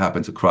that's what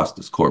happens across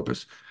this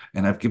corpus.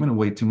 And I've given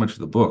away too much of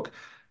the book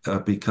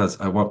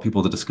because I want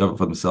people to discover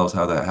for themselves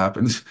how that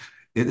happens.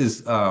 It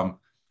is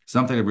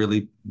something I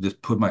really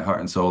just put my heart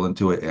and soul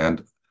into it,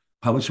 and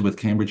published it with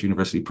Cambridge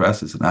University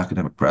Press. It's an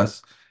academic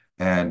press.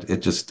 And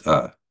it just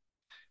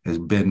has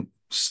been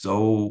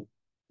so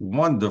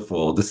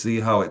wonderful to see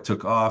how it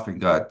took off and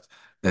got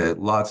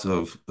lots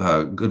of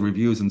good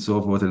reviews and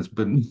so forth. And it's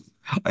been,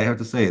 I have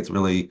to say, it's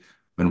really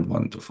been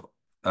wonderful.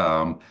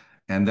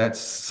 And that's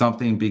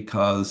something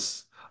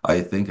because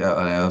I think,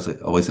 I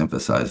always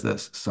emphasize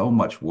this, so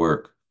much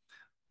work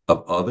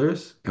of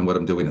others, and what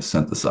I'm doing is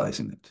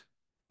synthesizing it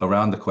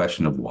around the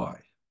question of why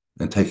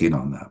and taking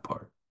on that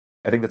part.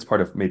 I think that's part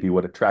of maybe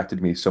what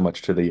attracted me so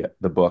much to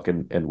the book,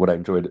 and what I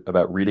enjoyed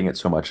about reading it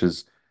so much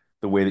is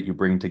the way that you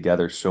bring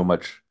together so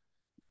much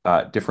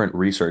different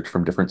research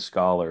from different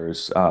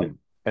scholars,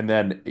 and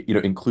then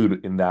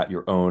include in that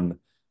your own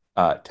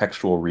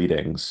textual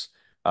readings,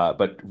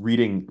 but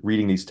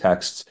reading these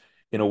texts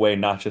in a way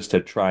not just to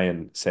try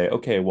and say,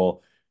 okay,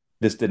 well,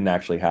 this didn't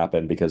actually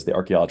happen because the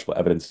archaeological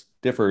evidence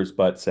differs,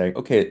 but saying,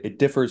 okay, it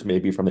differs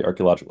maybe from the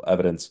archaeological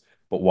evidence,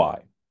 but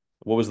why?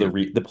 What was Yeah.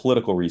 the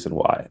political reason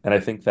why? And I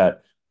think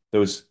that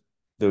those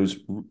those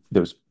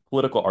those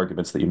political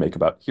arguments that you make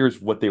about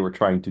here's what they were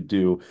trying to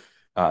do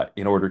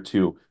in order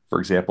to, for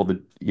example,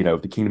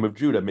 the kingdom of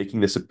Judah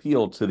making this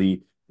appeal to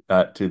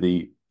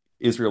the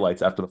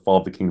Israelites after the fall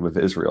of the kingdom of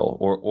Israel,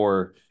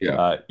 or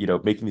Yeah.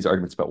 making these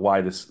arguments about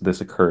why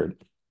this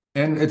occurred.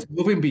 And it's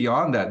moving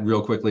beyond that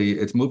real quickly.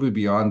 It's moving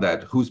beyond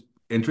that. Whose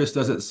interest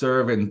does it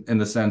serve in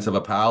the sense of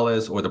a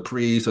palace or the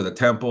priest or the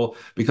temple?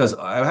 Because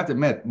I have to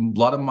admit, a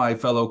lot of my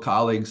fellow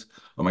colleagues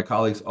or my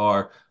colleagues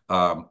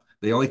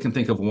they only can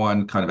think of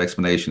one kind of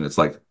explanation. It's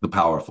like the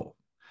powerful.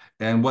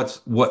 And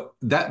what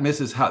that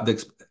misses how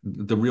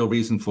the real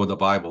reason for the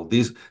Bible.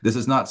 This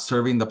is not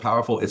serving the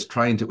powerful. It's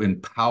trying to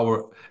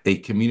empower a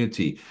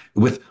community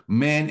with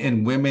men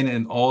and women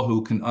and all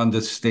who can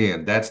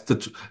understand. That's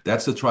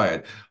the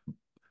triad.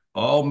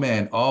 All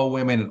men, all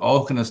women, and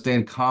all can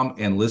understand, come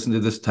and listen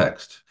to this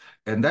text.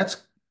 And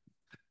that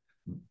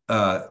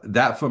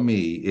for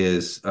me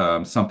is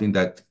something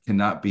that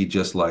cannot be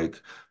just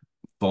like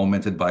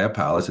fomented by a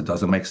palace. It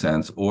doesn't make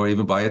sense, or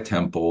even by a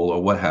temple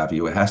or what have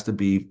you. It has to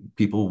be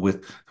people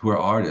who are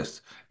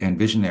artists and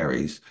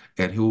visionaries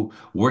and who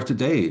work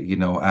today,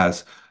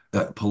 as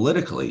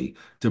politically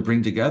to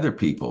bring together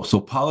people.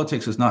 So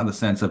politics is not in the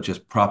sense of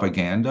just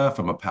propaganda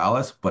from a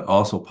palace, but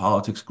also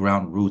politics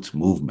ground roots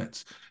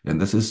movements. And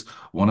this is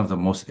one of the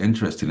most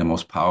interesting and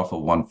most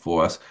powerful one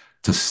for us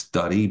to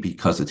study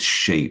because it's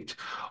shaped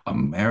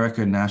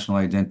American national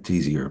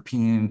identities,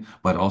 European,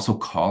 but also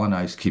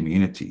colonized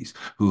communities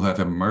who have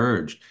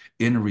emerged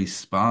in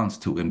response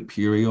to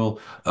imperial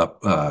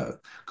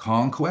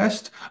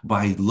conquest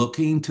by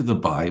looking to the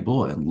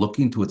Bible and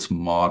looking to its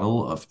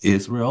model of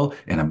Israel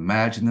and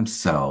imagine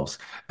themselves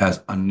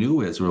as a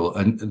new Israel,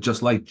 and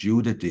just like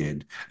Judah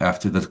did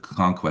after the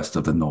conquest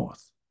of the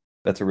North.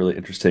 That's a really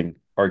interesting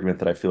argument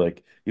that I feel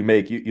like you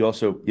make. You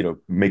also,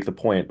 make the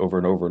point over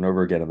and over and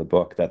over again in the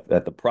book that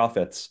the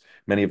prophets,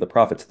 many of the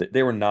prophets,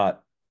 they were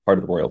not part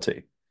of the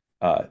royalty.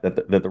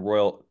 that the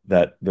royal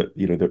that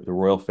the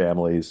royal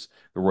families,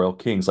 the royal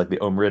kings like the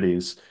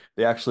Omrides,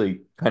 they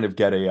actually kind of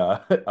get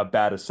a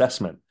bad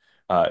assessment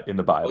in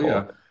the Oh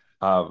yeah.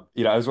 Bible.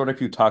 I was wondering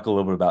if you talk a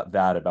little bit about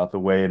that, about the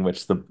way in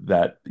which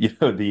the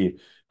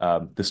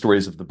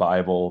stories of the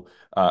Bible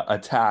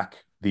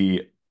attack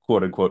the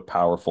quote unquote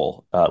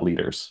powerful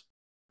leaders.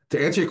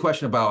 To answer your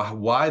question about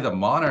why the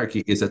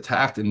monarchy is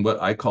attacked in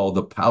what I call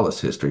the palace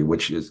history,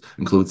 which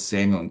includes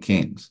Samuel and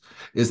Kings,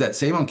 is that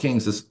Samuel and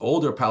Kings, this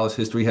older palace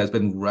history, has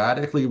been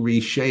radically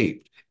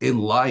reshaped in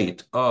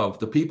light of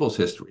the people's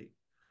history,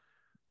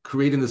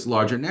 creating this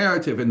larger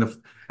narrative.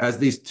 As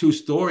these two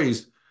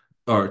stories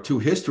or two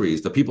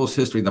histories, the people's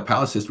history and the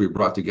palace history,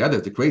 brought together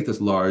to create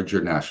this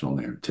larger national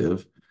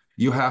narrative,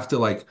 you have to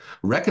like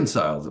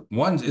reconcile them.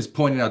 One is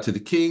pointing out to the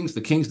kings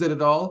did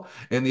it all,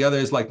 and the other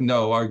is like,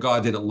 no, our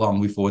God did it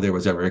long before there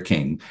was ever a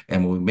king.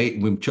 And when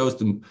we chose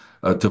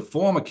to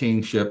form a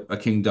kingship, a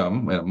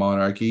kingdom, and a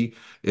monarchy,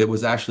 it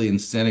was actually in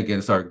sin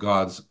against our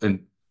God's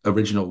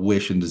original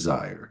wish and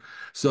desire.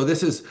 So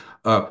this is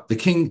the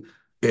king.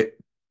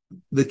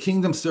 The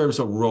kingdom serves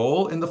a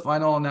role in the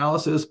final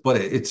analysis, but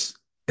it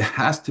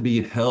has to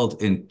be held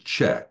in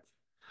check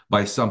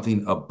by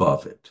something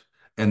above it,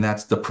 and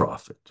that's the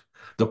prophet.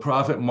 The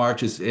prophet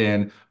marches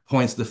in,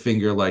 points the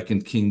finger like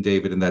in King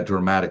David in that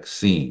dramatic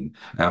scene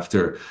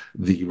after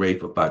the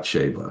rape of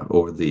Bathsheba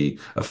or the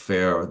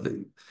affair.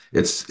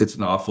 It's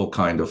an awful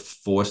kind of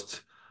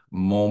forced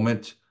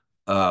moment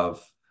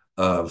of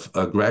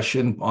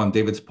aggression on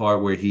David's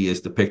part, where he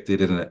is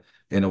depicted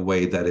in a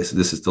way that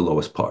this is the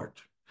lowest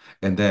part.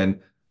 And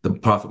then the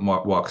prophet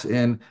Mark walks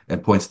in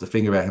and points the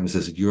finger at him and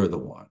says, "You're the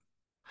one."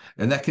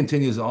 And that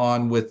continues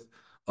on with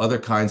other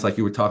kinds, like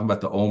you were talking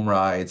about the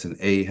Omrides and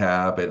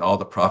Ahab, and all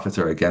the prophets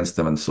are against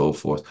them and so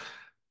forth.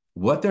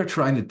 What they're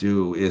trying to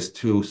do is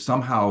to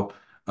somehow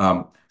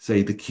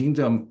say the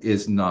kingdom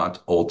is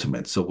not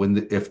ultimate. So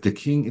if the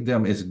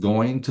kingdom is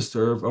going to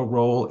serve a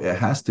role, it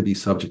has to be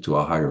subject to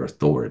a higher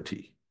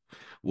authority.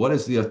 What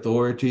is the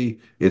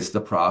authority? It's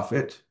the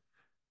prophet.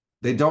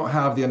 They don't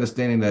have the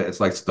understanding that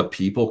it's like the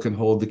people can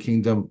hold the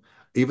kingdom,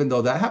 even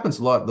though that happens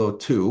a lot, though,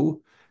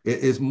 too. It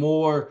is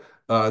more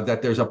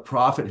that there's a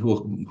prophet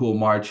who will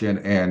march in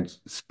and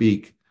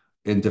speak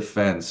in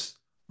defense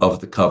of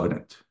the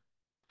covenant.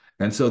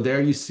 And so there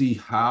you see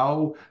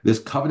how this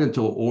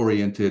covenantal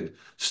oriented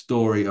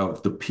story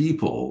of the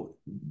people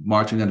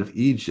marching out of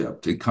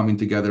Egypt and coming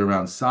together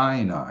around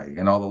Sinai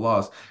and all the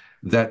laws,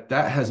 that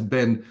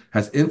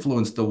has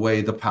influenced the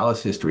way the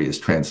palace history is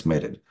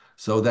transmitted.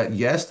 So that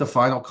yes,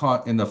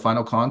 in the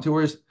final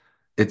contours,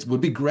 it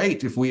would be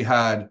great if we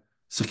had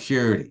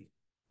security,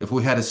 if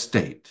we had a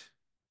state,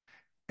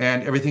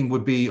 and everything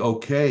would be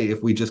okay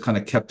if we just kind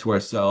of kept to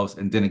ourselves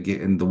and didn't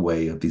get in the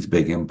way of these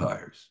big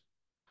empires.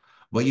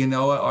 But you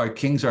know what? Our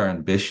kings are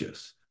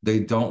ambitious.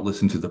 They don't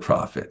listen to the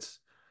prophets,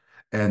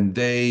 and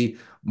they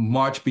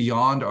march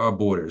beyond our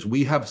borders.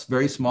 We have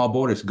very small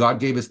borders. God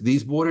gave us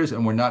these borders,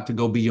 and we're not to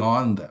go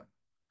beyond them.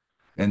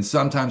 And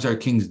sometimes our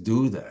kings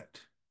do that,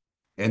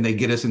 and they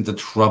get us into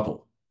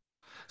trouble.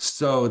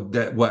 So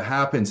that what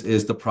happens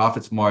is the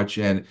prophets march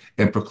in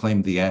and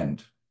proclaim the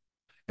end.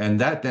 And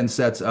that then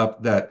sets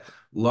up that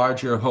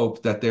larger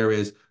hope that there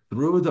is,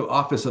 through the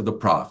office of the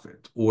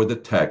prophet or the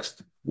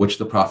text, which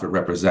the prophet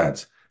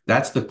represents.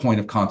 That's the point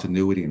of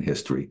continuity in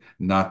history,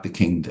 not the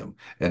kingdom.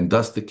 And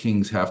thus the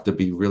kings have to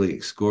be really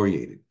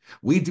excoriated.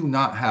 We do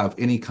not have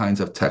any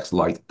kinds of text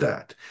like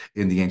that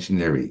in the ancient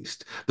Near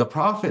East. The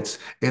prophets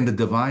and the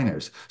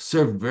diviners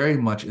serve very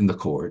much in the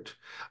court.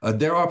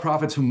 There are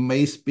prophets who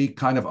may speak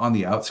kind of on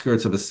the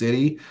outskirts of a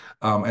city,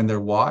 and they're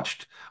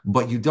watched,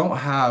 but you don't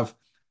have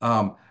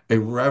a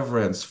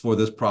reverence for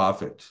this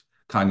prophet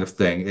kind of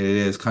thing. It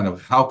is kind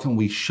of, how can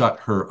we shut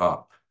her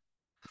up?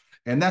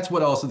 And that's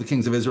what also the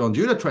kings of Israel and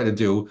Judah try to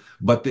do.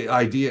 But the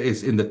idea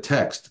is in the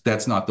text,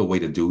 that's not the way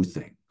to do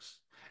things.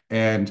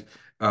 And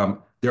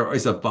there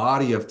is a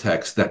body of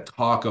texts that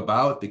talk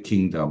about the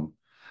kingdom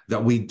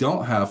that we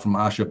don't have from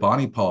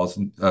Ashurbanipal's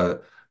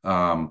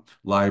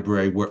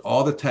library, where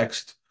all the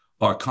texts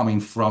are coming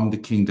from the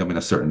kingdom in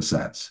a certain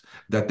sense.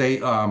 That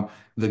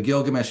the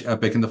Gilgamesh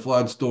epic and the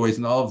flood stories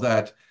and all of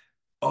that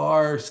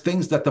are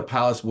things that the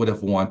palace would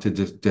have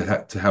wanted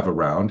to have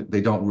around.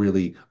 They don't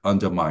really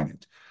undermine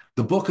it.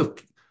 The book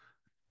of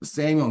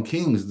Samuel and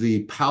Kings,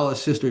 the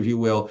palace history, if you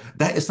will,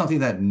 that is something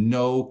that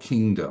no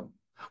kingdom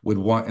would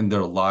want in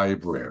their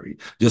library,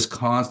 just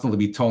constantly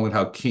be told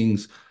how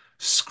kings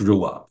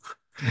screw up.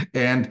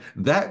 And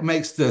that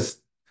makes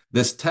this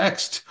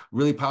text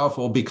really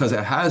powerful because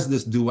it has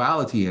this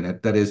duality in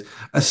it. That is,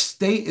 a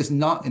state is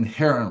not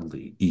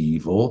inherently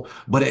evil,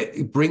 but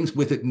it brings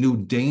with it new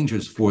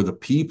dangers for the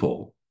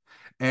people.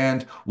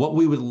 And what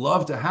we would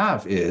love to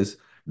have is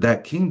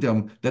that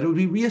kingdom, that it would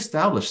be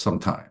reestablished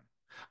sometime.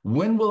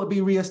 When will it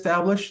be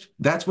reestablished?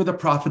 That's where the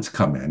prophets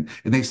come in,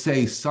 and they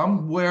say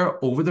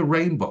somewhere over the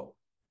rainbow,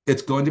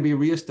 it's going to be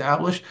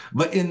reestablished.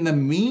 But in the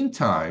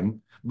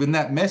meantime, in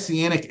that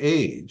messianic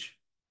age,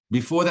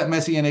 Before that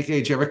messianic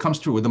age ever comes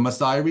true, where the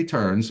Messiah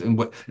returns, and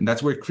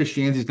that's where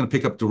Christianity is going to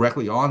pick up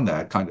directly on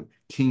that kind of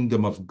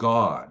kingdom of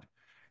God,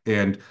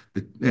 and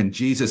and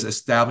Jesus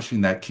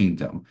establishing that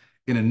kingdom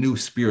in a new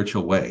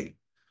spiritual way.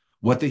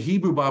 What the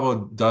Hebrew Bible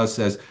does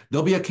says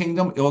there'll be a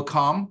kingdom, it will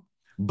come,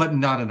 but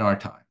not in our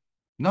time.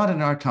 Not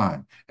in our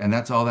time. And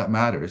that's all that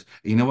matters.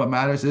 You know what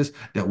matters is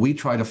that we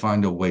try to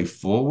find a way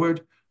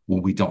forward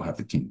when we don't have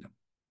the kingdom.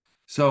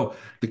 So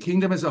the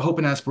kingdom is a hope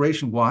and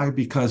aspiration. Why?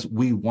 Because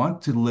we don't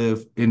want to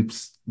live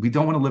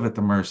at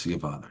the mercy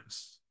of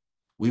others.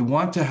 We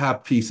want to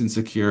have peace and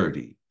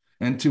security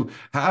and to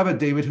have a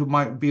David who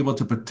might be able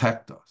to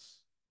protect us.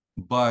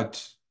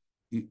 But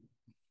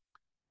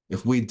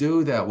if we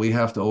do that, we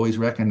have to always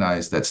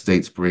recognize that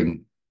states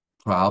bring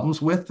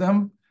problems with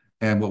them.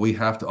 And what we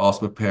have to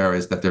also prepare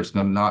is that there's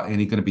not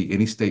going to be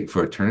any state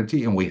for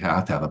eternity, and we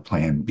have to have a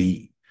plan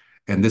B.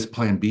 And this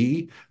plan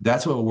B,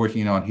 that's what we're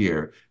working on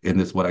here in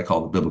this, what I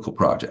call the biblical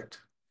project.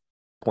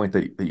 Point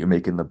that you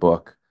make in the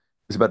book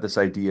is about this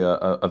idea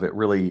of it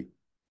really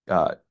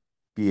uh,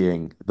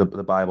 being the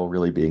Bible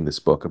really being this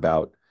book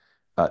about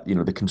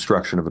the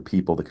construction of a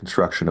people, the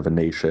construction of a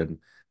nation,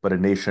 but a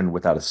nation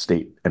without a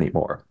state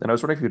anymore. And I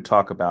was wondering if you could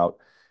talk about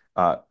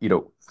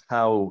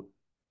how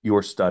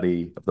your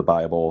study of the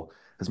Bible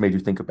has made you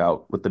think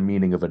about what the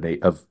meaning of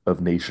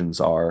of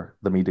nations are,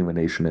 the meaning of a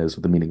nation is,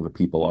 what the meaning of a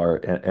people are,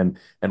 and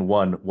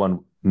one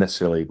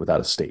necessarily without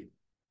a state.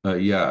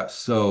 Yeah.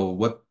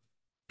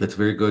 That's a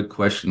very good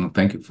question.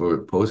 Thank you for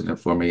posing it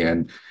for me.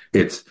 And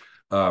it's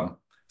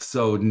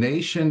so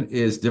nation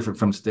is different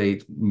from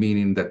state,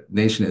 meaning that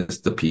nation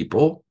is the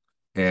people.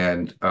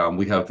 And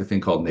we have the thing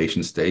called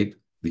nation state.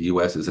 The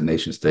US is a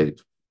nation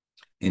state.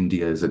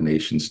 India is a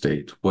nation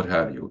state, what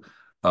have you.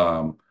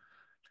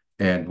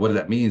 And what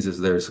that means is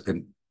there's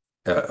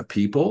a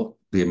people,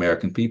 the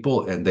American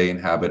people, and they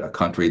inhabit a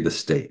country, the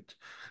state.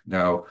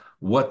 Now,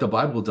 what the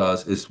Bible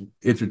does is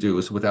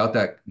introduce, without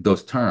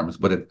those terms,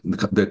 but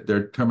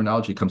their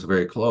terminology comes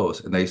very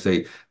close, and they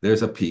say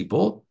there's a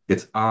people.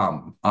 It's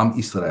Am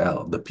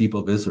Israel, the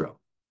people of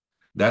Israel.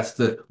 That's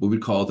what we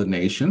call the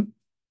nation,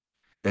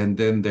 and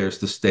then there's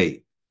the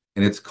state,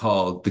 and it's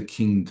called the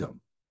kingdom.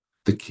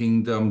 The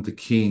kingdom, the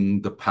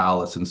king, the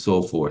palace, and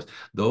so forth.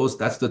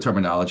 That's the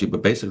terminology,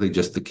 but basically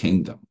just the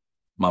kingdom,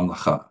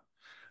 mamlacha.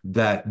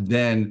 That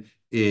then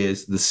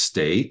is the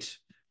state.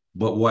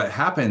 But what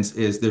happens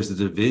is there's a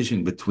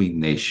division between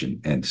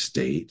nation and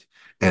state,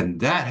 and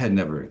that had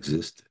never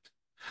existed.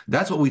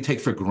 That's what we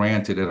take for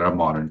granted in our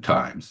modern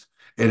times.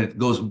 And it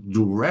goes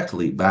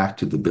directly back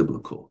to the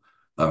biblical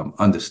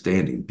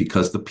understanding,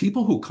 because the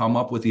people who come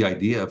up with the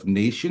idea of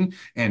nation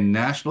and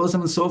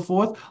nationalism and so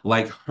forth,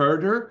 like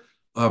Herder,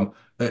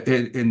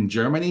 in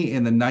Germany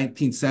in the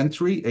 19th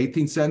century,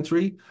 18th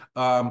century,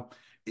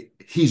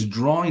 he's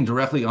drawing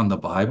directly on the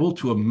Bible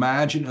to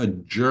imagine a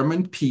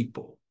German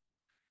people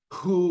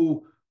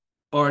who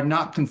are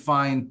not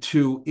confined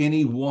to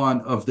any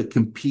one of the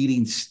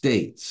competing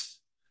states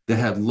that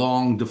have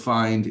long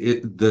defined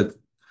the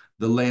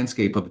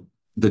landscape of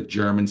the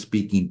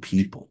German-speaking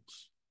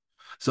peoples.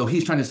 So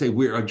he's trying to say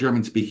we are a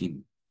German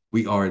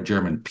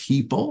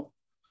people,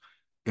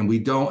 and we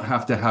don't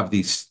have to have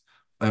these.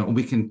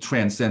 We can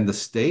transcend the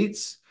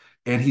states,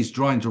 and he's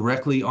drawing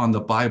directly on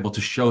the Bible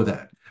to show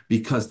that,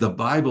 because the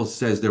Bible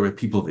says there were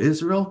people of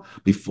Israel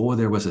before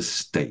there was a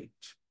state.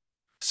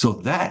 So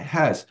that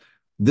has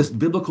this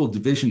biblical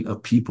division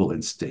of people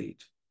and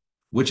state,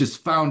 which is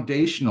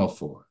foundational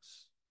for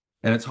us.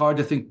 And it's hard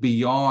to think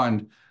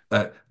beyond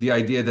the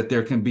idea that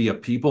there can be a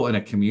people and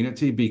a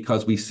community,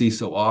 because we see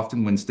so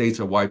often when states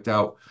are wiped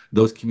out,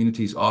 those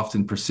communities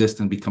often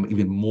persist and become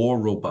even more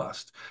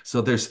robust.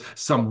 So there's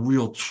some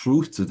real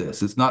truth to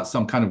this. It's not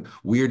some kind of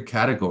weird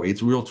category.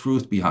 It's real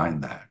truth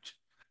behind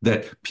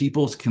that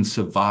peoples can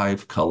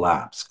survive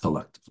collapse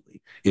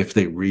collectively if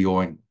they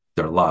reorient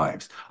their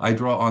lives. I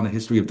draw on the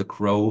history of the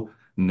Crow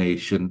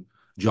Nation,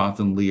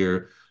 Jonathan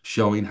Lear,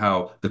 showing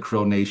how the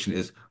Crow Nation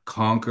is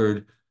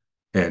conquered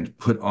and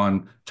put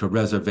on to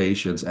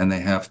reservations, and they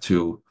have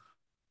to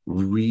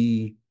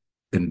reinvent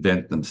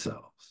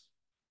themselves.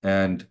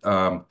 And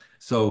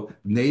so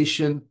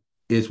nation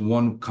is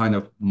one kind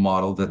of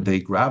model that they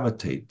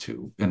gravitate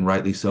to, and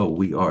rightly so.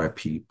 We are a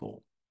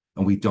people,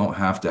 and we don't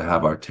have to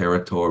have our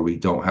territory. We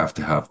don't have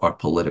to have our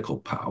political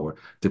power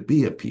to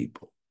be a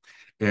people.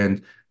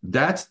 And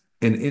that's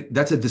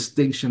a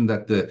distinction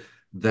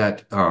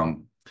that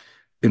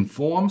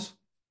informs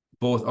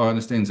both our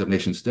understandings of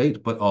nation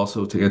state, but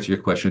also, to answer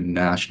your question,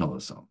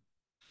 nationalism.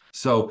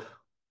 So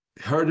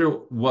Herder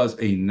was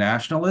a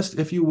nationalist,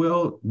 if you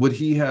will. Would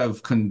he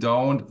have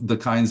condoned the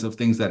kinds of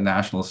things that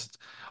nationalists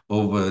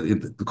over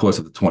the course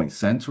of the 20th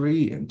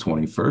century and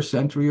 21st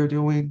century are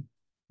doing?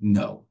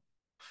 No.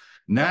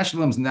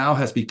 Nationalism now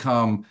has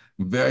become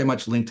very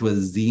much linked to a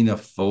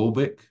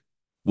xenophobic,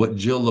 what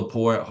Jill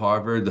Lepore at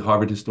Harvard, the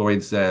Harvard historian,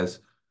 says,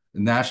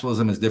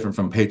 nationalism is different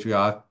from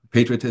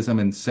patriotism,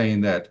 and saying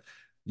that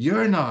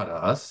you're not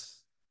us,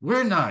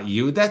 we're not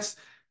you,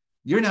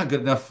 you're not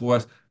good enough for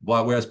us.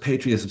 Whereas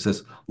patriotism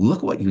says,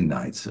 look what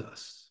unites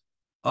us.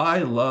 I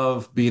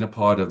love being a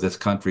part of this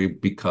country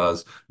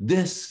because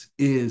this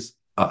is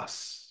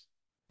us.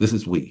 This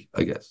is we,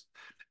 I guess.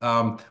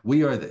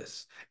 We are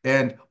this,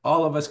 and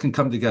all of us can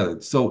come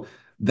together. So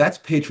that's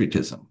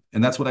patriotism,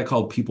 and that's what I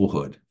call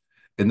peoplehood,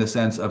 in the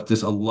sense of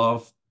just a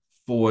love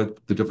for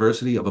the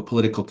diversity of a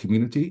political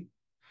community.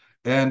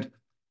 And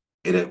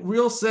in a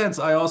real sense,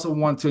 I also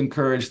want to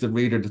encourage the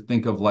reader to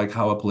think of like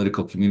how a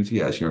political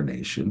community, as your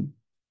nation,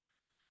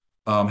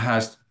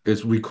 has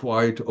is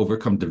required to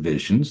overcome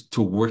divisions,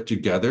 to work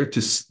together,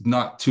 to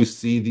not to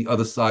see the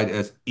other side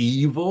as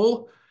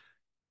evil,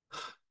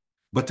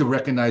 but to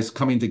recognize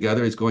coming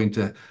together is going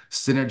to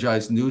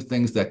synergize new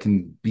things that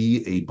can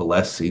be a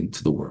blessing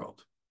to the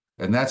world.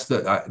 And that's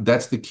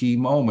the key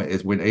moment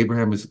is when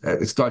Abraham is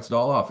it starts it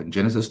all off in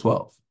Genesis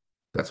 12.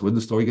 That's when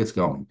the story gets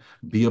going.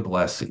 Be a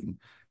blessing,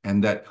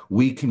 and that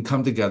we can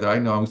come together. I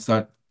know I'm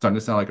starting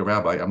to sound like a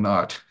rabbi. I'm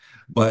not,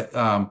 but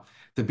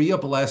to be a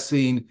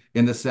blessing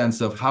in the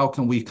sense of how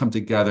can we come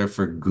together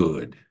for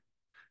good,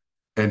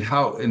 and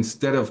how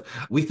instead of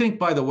we think,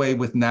 by the way,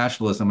 with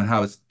nationalism and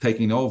how it's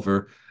taking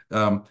over,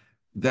 um,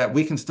 that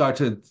we can start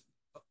to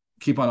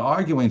keep on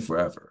arguing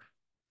forever.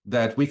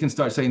 That we can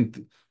start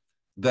saying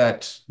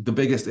that the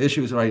biggest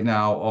issues right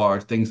now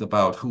are things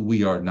about who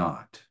we are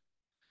not.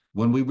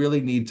 When we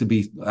really need to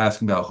be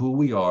asking about who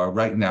we are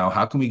right now,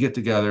 how can we get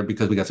together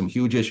because we got some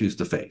huge issues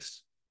to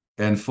face.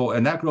 And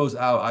that grows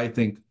out, I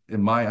think,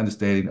 in my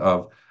understanding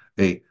of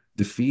a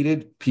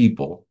defeated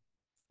people,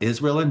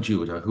 Israel and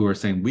Judah, who are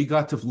saying we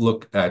got to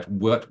look at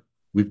what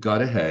we've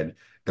got ahead,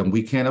 and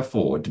we can't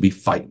afford to be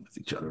fighting with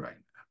each other right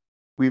now.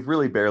 We've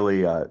really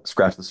barely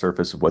scratched the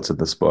surface of what's in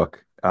this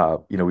book.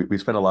 We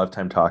spent a lot of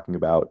time talking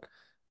about,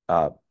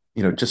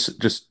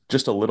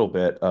 just a little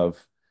bit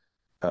of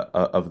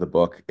the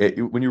book.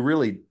 When you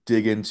really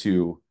dig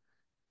into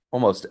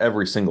almost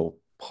every single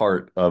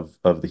part of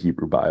the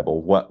Hebrew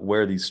Bible,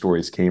 where these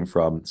stories came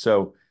from.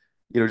 So,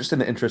 just in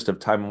the interest of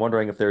time, I'm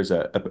wondering if there's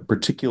a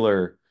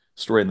particular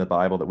story in the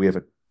Bible that we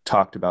haven't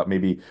talked about,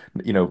 maybe,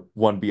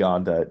 one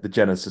beyond the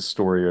Genesis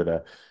story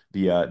or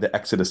the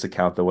Exodus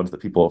account, the ones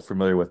that people are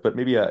familiar with, but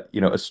maybe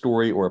a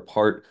story or a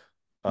part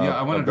Yeah,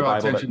 I want to of the draw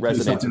Bible that attention to resonates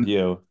with something.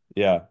 you.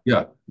 Yeah.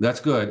 Yeah, that's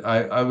good.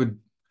 I would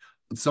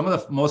some of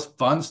the most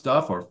fun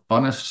stuff or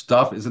funnest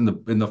stuff is in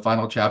the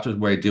final chapters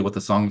where I deal with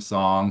the Song of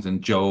Songs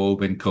and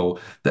Job and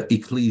the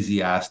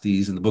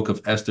Ecclesiastes and the book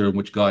of Esther in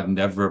which God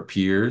never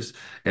appears,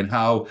 and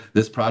how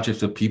this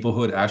project of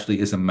peoplehood actually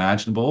is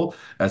imaginable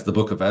as the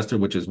book of Esther,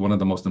 which is one of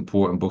the most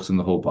important books in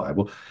the whole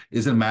Bible,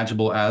 is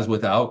imaginable as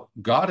without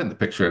God in the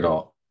picture at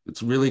all.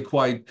 It's really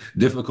quite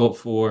difficult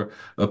for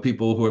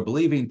people who are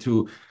believing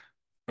to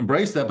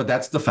embrace that, but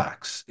that's the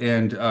facts.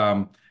 And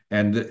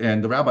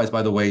the rabbis,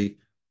 by the way,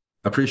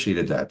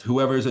 appreciated that.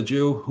 Whoever is a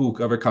Jew,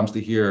 whoever comes to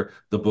hear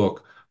the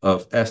book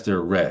of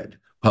Esther read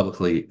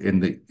publicly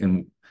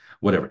in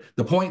whatever.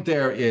 The point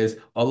there is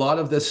a lot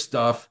of this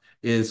stuff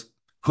is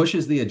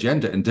pushes the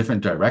agenda in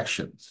different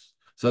directions.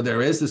 So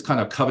there is this kind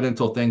of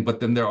covenantal thing, but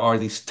then there are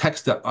these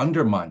texts that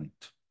undermine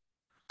it.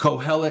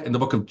 Kohelet in the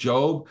book of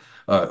Job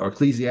or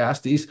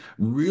Ecclesiastes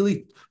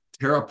really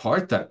tear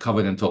apart that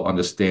covenantal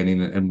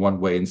understanding in one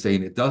way and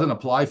saying it doesn't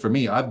apply for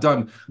me. I've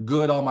done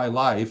good all my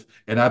life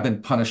and I've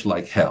been punished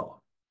like hell.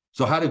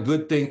 So how do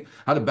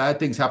bad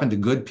things happen to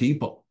good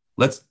people?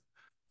 Let's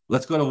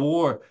go to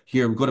war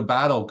here, go to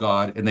battle,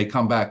 God, and they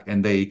come back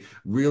and they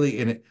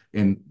really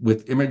in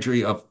with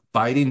imagery of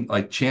fighting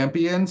like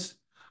champions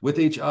with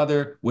each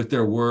other with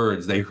their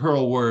words. They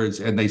hurl words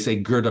and they say,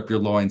 "Gird up your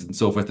loins," and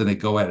so forth, and they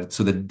go at it.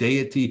 So the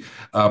deity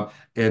and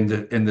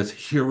this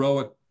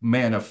heroic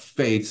man of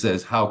faith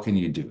says, "How can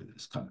you do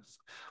this kind of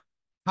stuff?"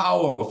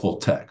 Powerful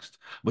text.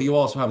 But you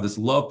also have this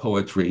love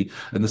poetry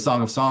in the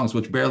Song of Songs,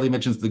 which barely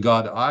mentions the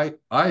God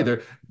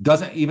either,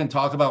 doesn't even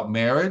talk about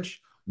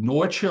marriage,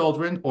 nor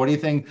children, or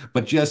anything,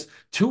 but just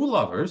two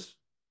lovers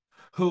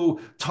who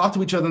talk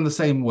to each other in the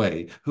same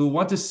way, who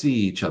want to see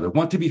each other,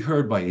 want to be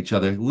heard by each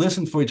other,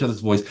 listen for each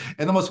other's voice,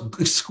 and the most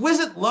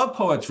exquisite love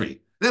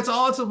poetry. That's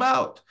all it's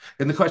about.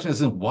 And the question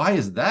is, why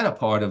is that a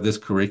part of this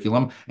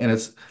curriculum? And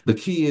it's the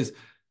key is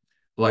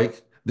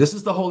like, this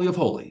is the Holy of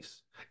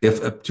Holies.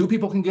 If two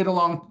people can get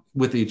along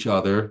with each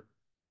other,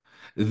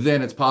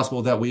 then it's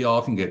possible that we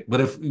all can get.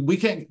 But if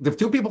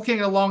two people can't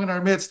get along in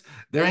our midst,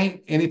 there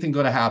ain't anything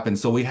going to happen.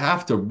 So we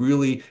have to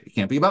really, it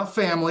can't be about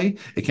family.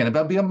 It can't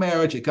about be a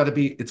marriage. It's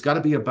got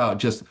to be about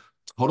just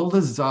total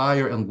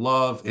desire and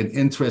love and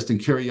interest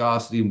and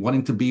curiosity and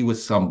wanting to be with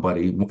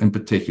somebody in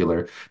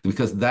particular,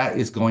 because that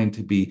is going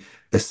to be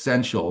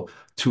essential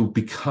to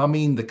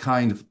becoming the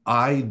kind of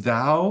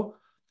thou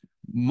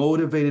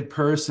motivated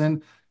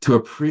person, to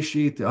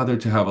appreciate the other,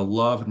 to have a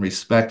love and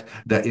respect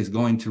that is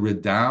going to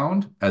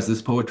redound, as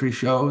this poetry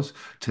shows,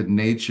 to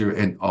nature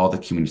and all the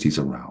communities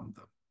around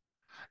them.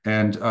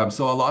 And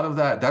so a lot of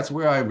that's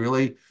where I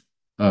really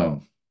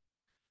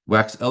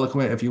wax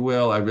eloquent, if you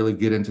will. I really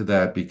get into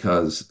that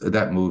because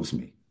that moves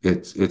me.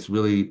 It's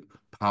really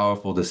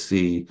powerful to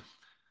see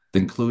the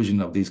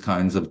inclusion of these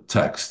kinds of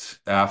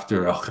texts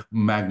after a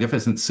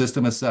magnificent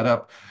system is set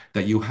up,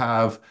 that you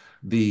have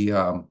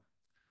the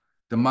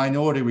the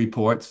minority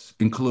reports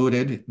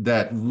included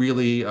that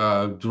really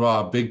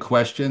draw big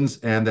questions,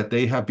 and that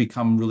they have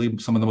become really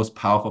some of the most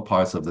powerful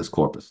parts of this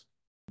corpus.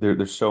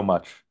 There's so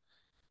much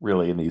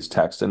really in these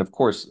texts, and of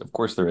course,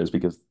 there is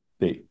because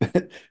they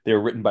they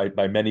were written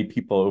by many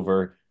people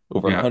over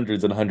Yeah,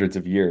 hundreds and hundreds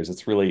of years.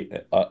 It's really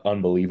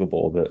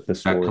unbelievable the that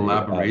story.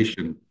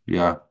 collaboration.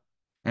 Yeah.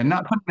 And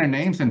not putting their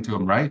names into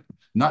them, right?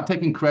 Not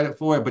taking credit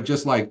for it, but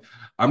just like,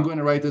 I'm going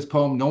to write this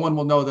poem. No one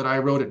will know that I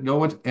wrote it. No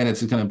one, and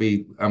it's going to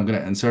be, I'm going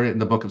to insert it in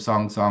the book of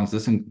songs.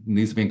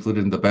 Needs to be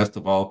included in the best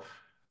of all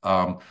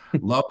um,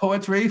 love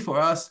poetry for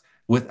us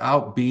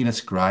without being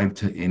ascribed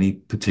to any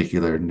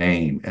particular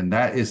name. And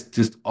that is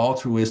just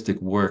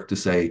altruistic work to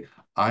say,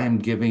 I am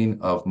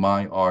giving of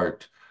my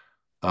art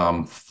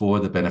for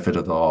the benefit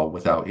of all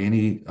without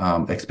any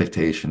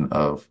expectation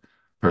of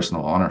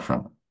personal honor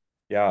from it.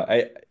 Yeah,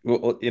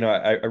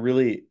 I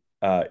really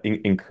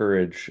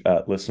encourage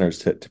listeners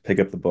to pick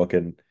up the book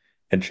and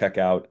check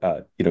out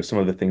some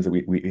of the things that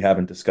we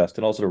haven't discussed,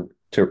 and also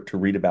to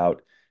read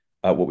about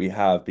what we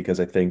have, because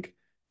I think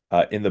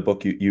in the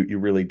book you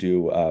really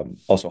do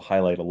also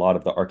highlight a lot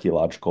of the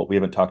archaeological. We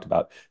haven't talked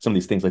about some of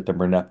these things like the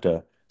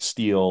Merneptah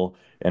stele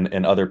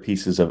and other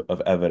pieces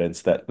of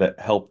evidence that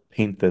help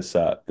paint this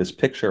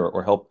picture,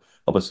 or help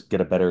us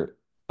get a better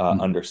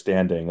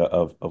understanding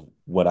of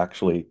what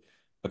actually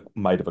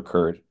might have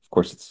occurred. Of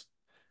course,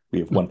 we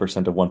have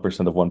 1% of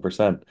 1% of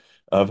 1%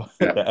 of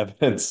Yeah. the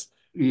evidence.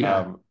 Yeah.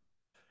 Um,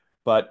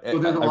 but So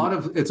there's a I lot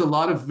of it's a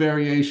lot of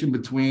variation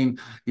between,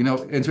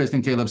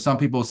 interesting, Caleb. Some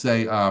people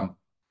say,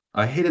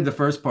 I hated the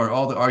first part,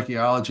 all the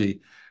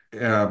archaeology,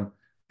 um,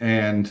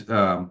 and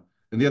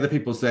and the other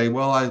people say,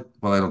 I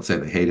don't say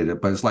they hated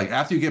it, but it's like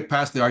after you get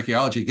past the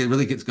archaeology, it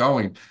really gets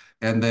going,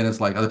 and then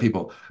it's like other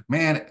people,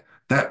 man,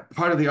 that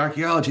part of the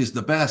archaeology is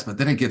the best, but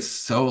then it gets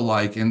so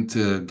like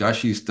into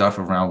gushy stuff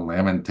around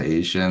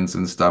lamentations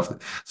and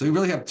stuff. So you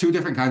really have two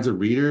different kinds of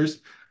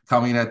readers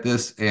coming at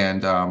this,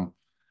 and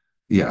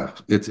yeah,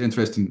 it's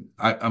interesting.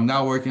 I'm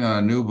now working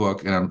on a new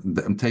book, and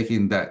I'm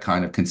taking that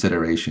kind of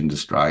consideration to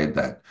stride.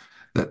 That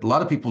a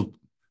lot of people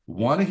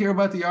want to hear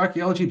about the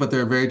archaeology, but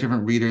they're a very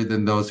different reader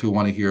than those who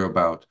want to hear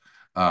about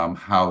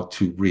how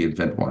to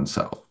reinvent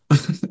oneself.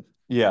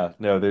 Yeah,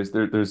 no,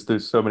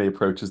 there's so many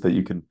approaches that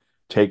you can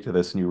take to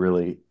this, and you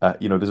really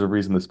there's a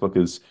reason this book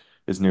is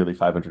nearly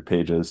 500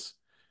 pages.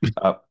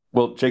 Uh,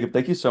 well, Jacob,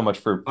 thank you so much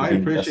for I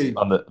being a guest appreciate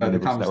on the the New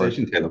Books Network.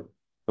 conversation, Caleb.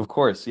 Of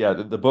course, yeah,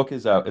 the book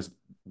is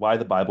Why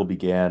the Bible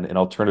Began: An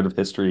Alternative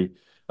History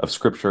of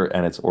Scripture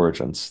and Its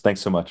Origins.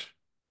 Thanks so much.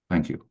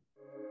 Thank you.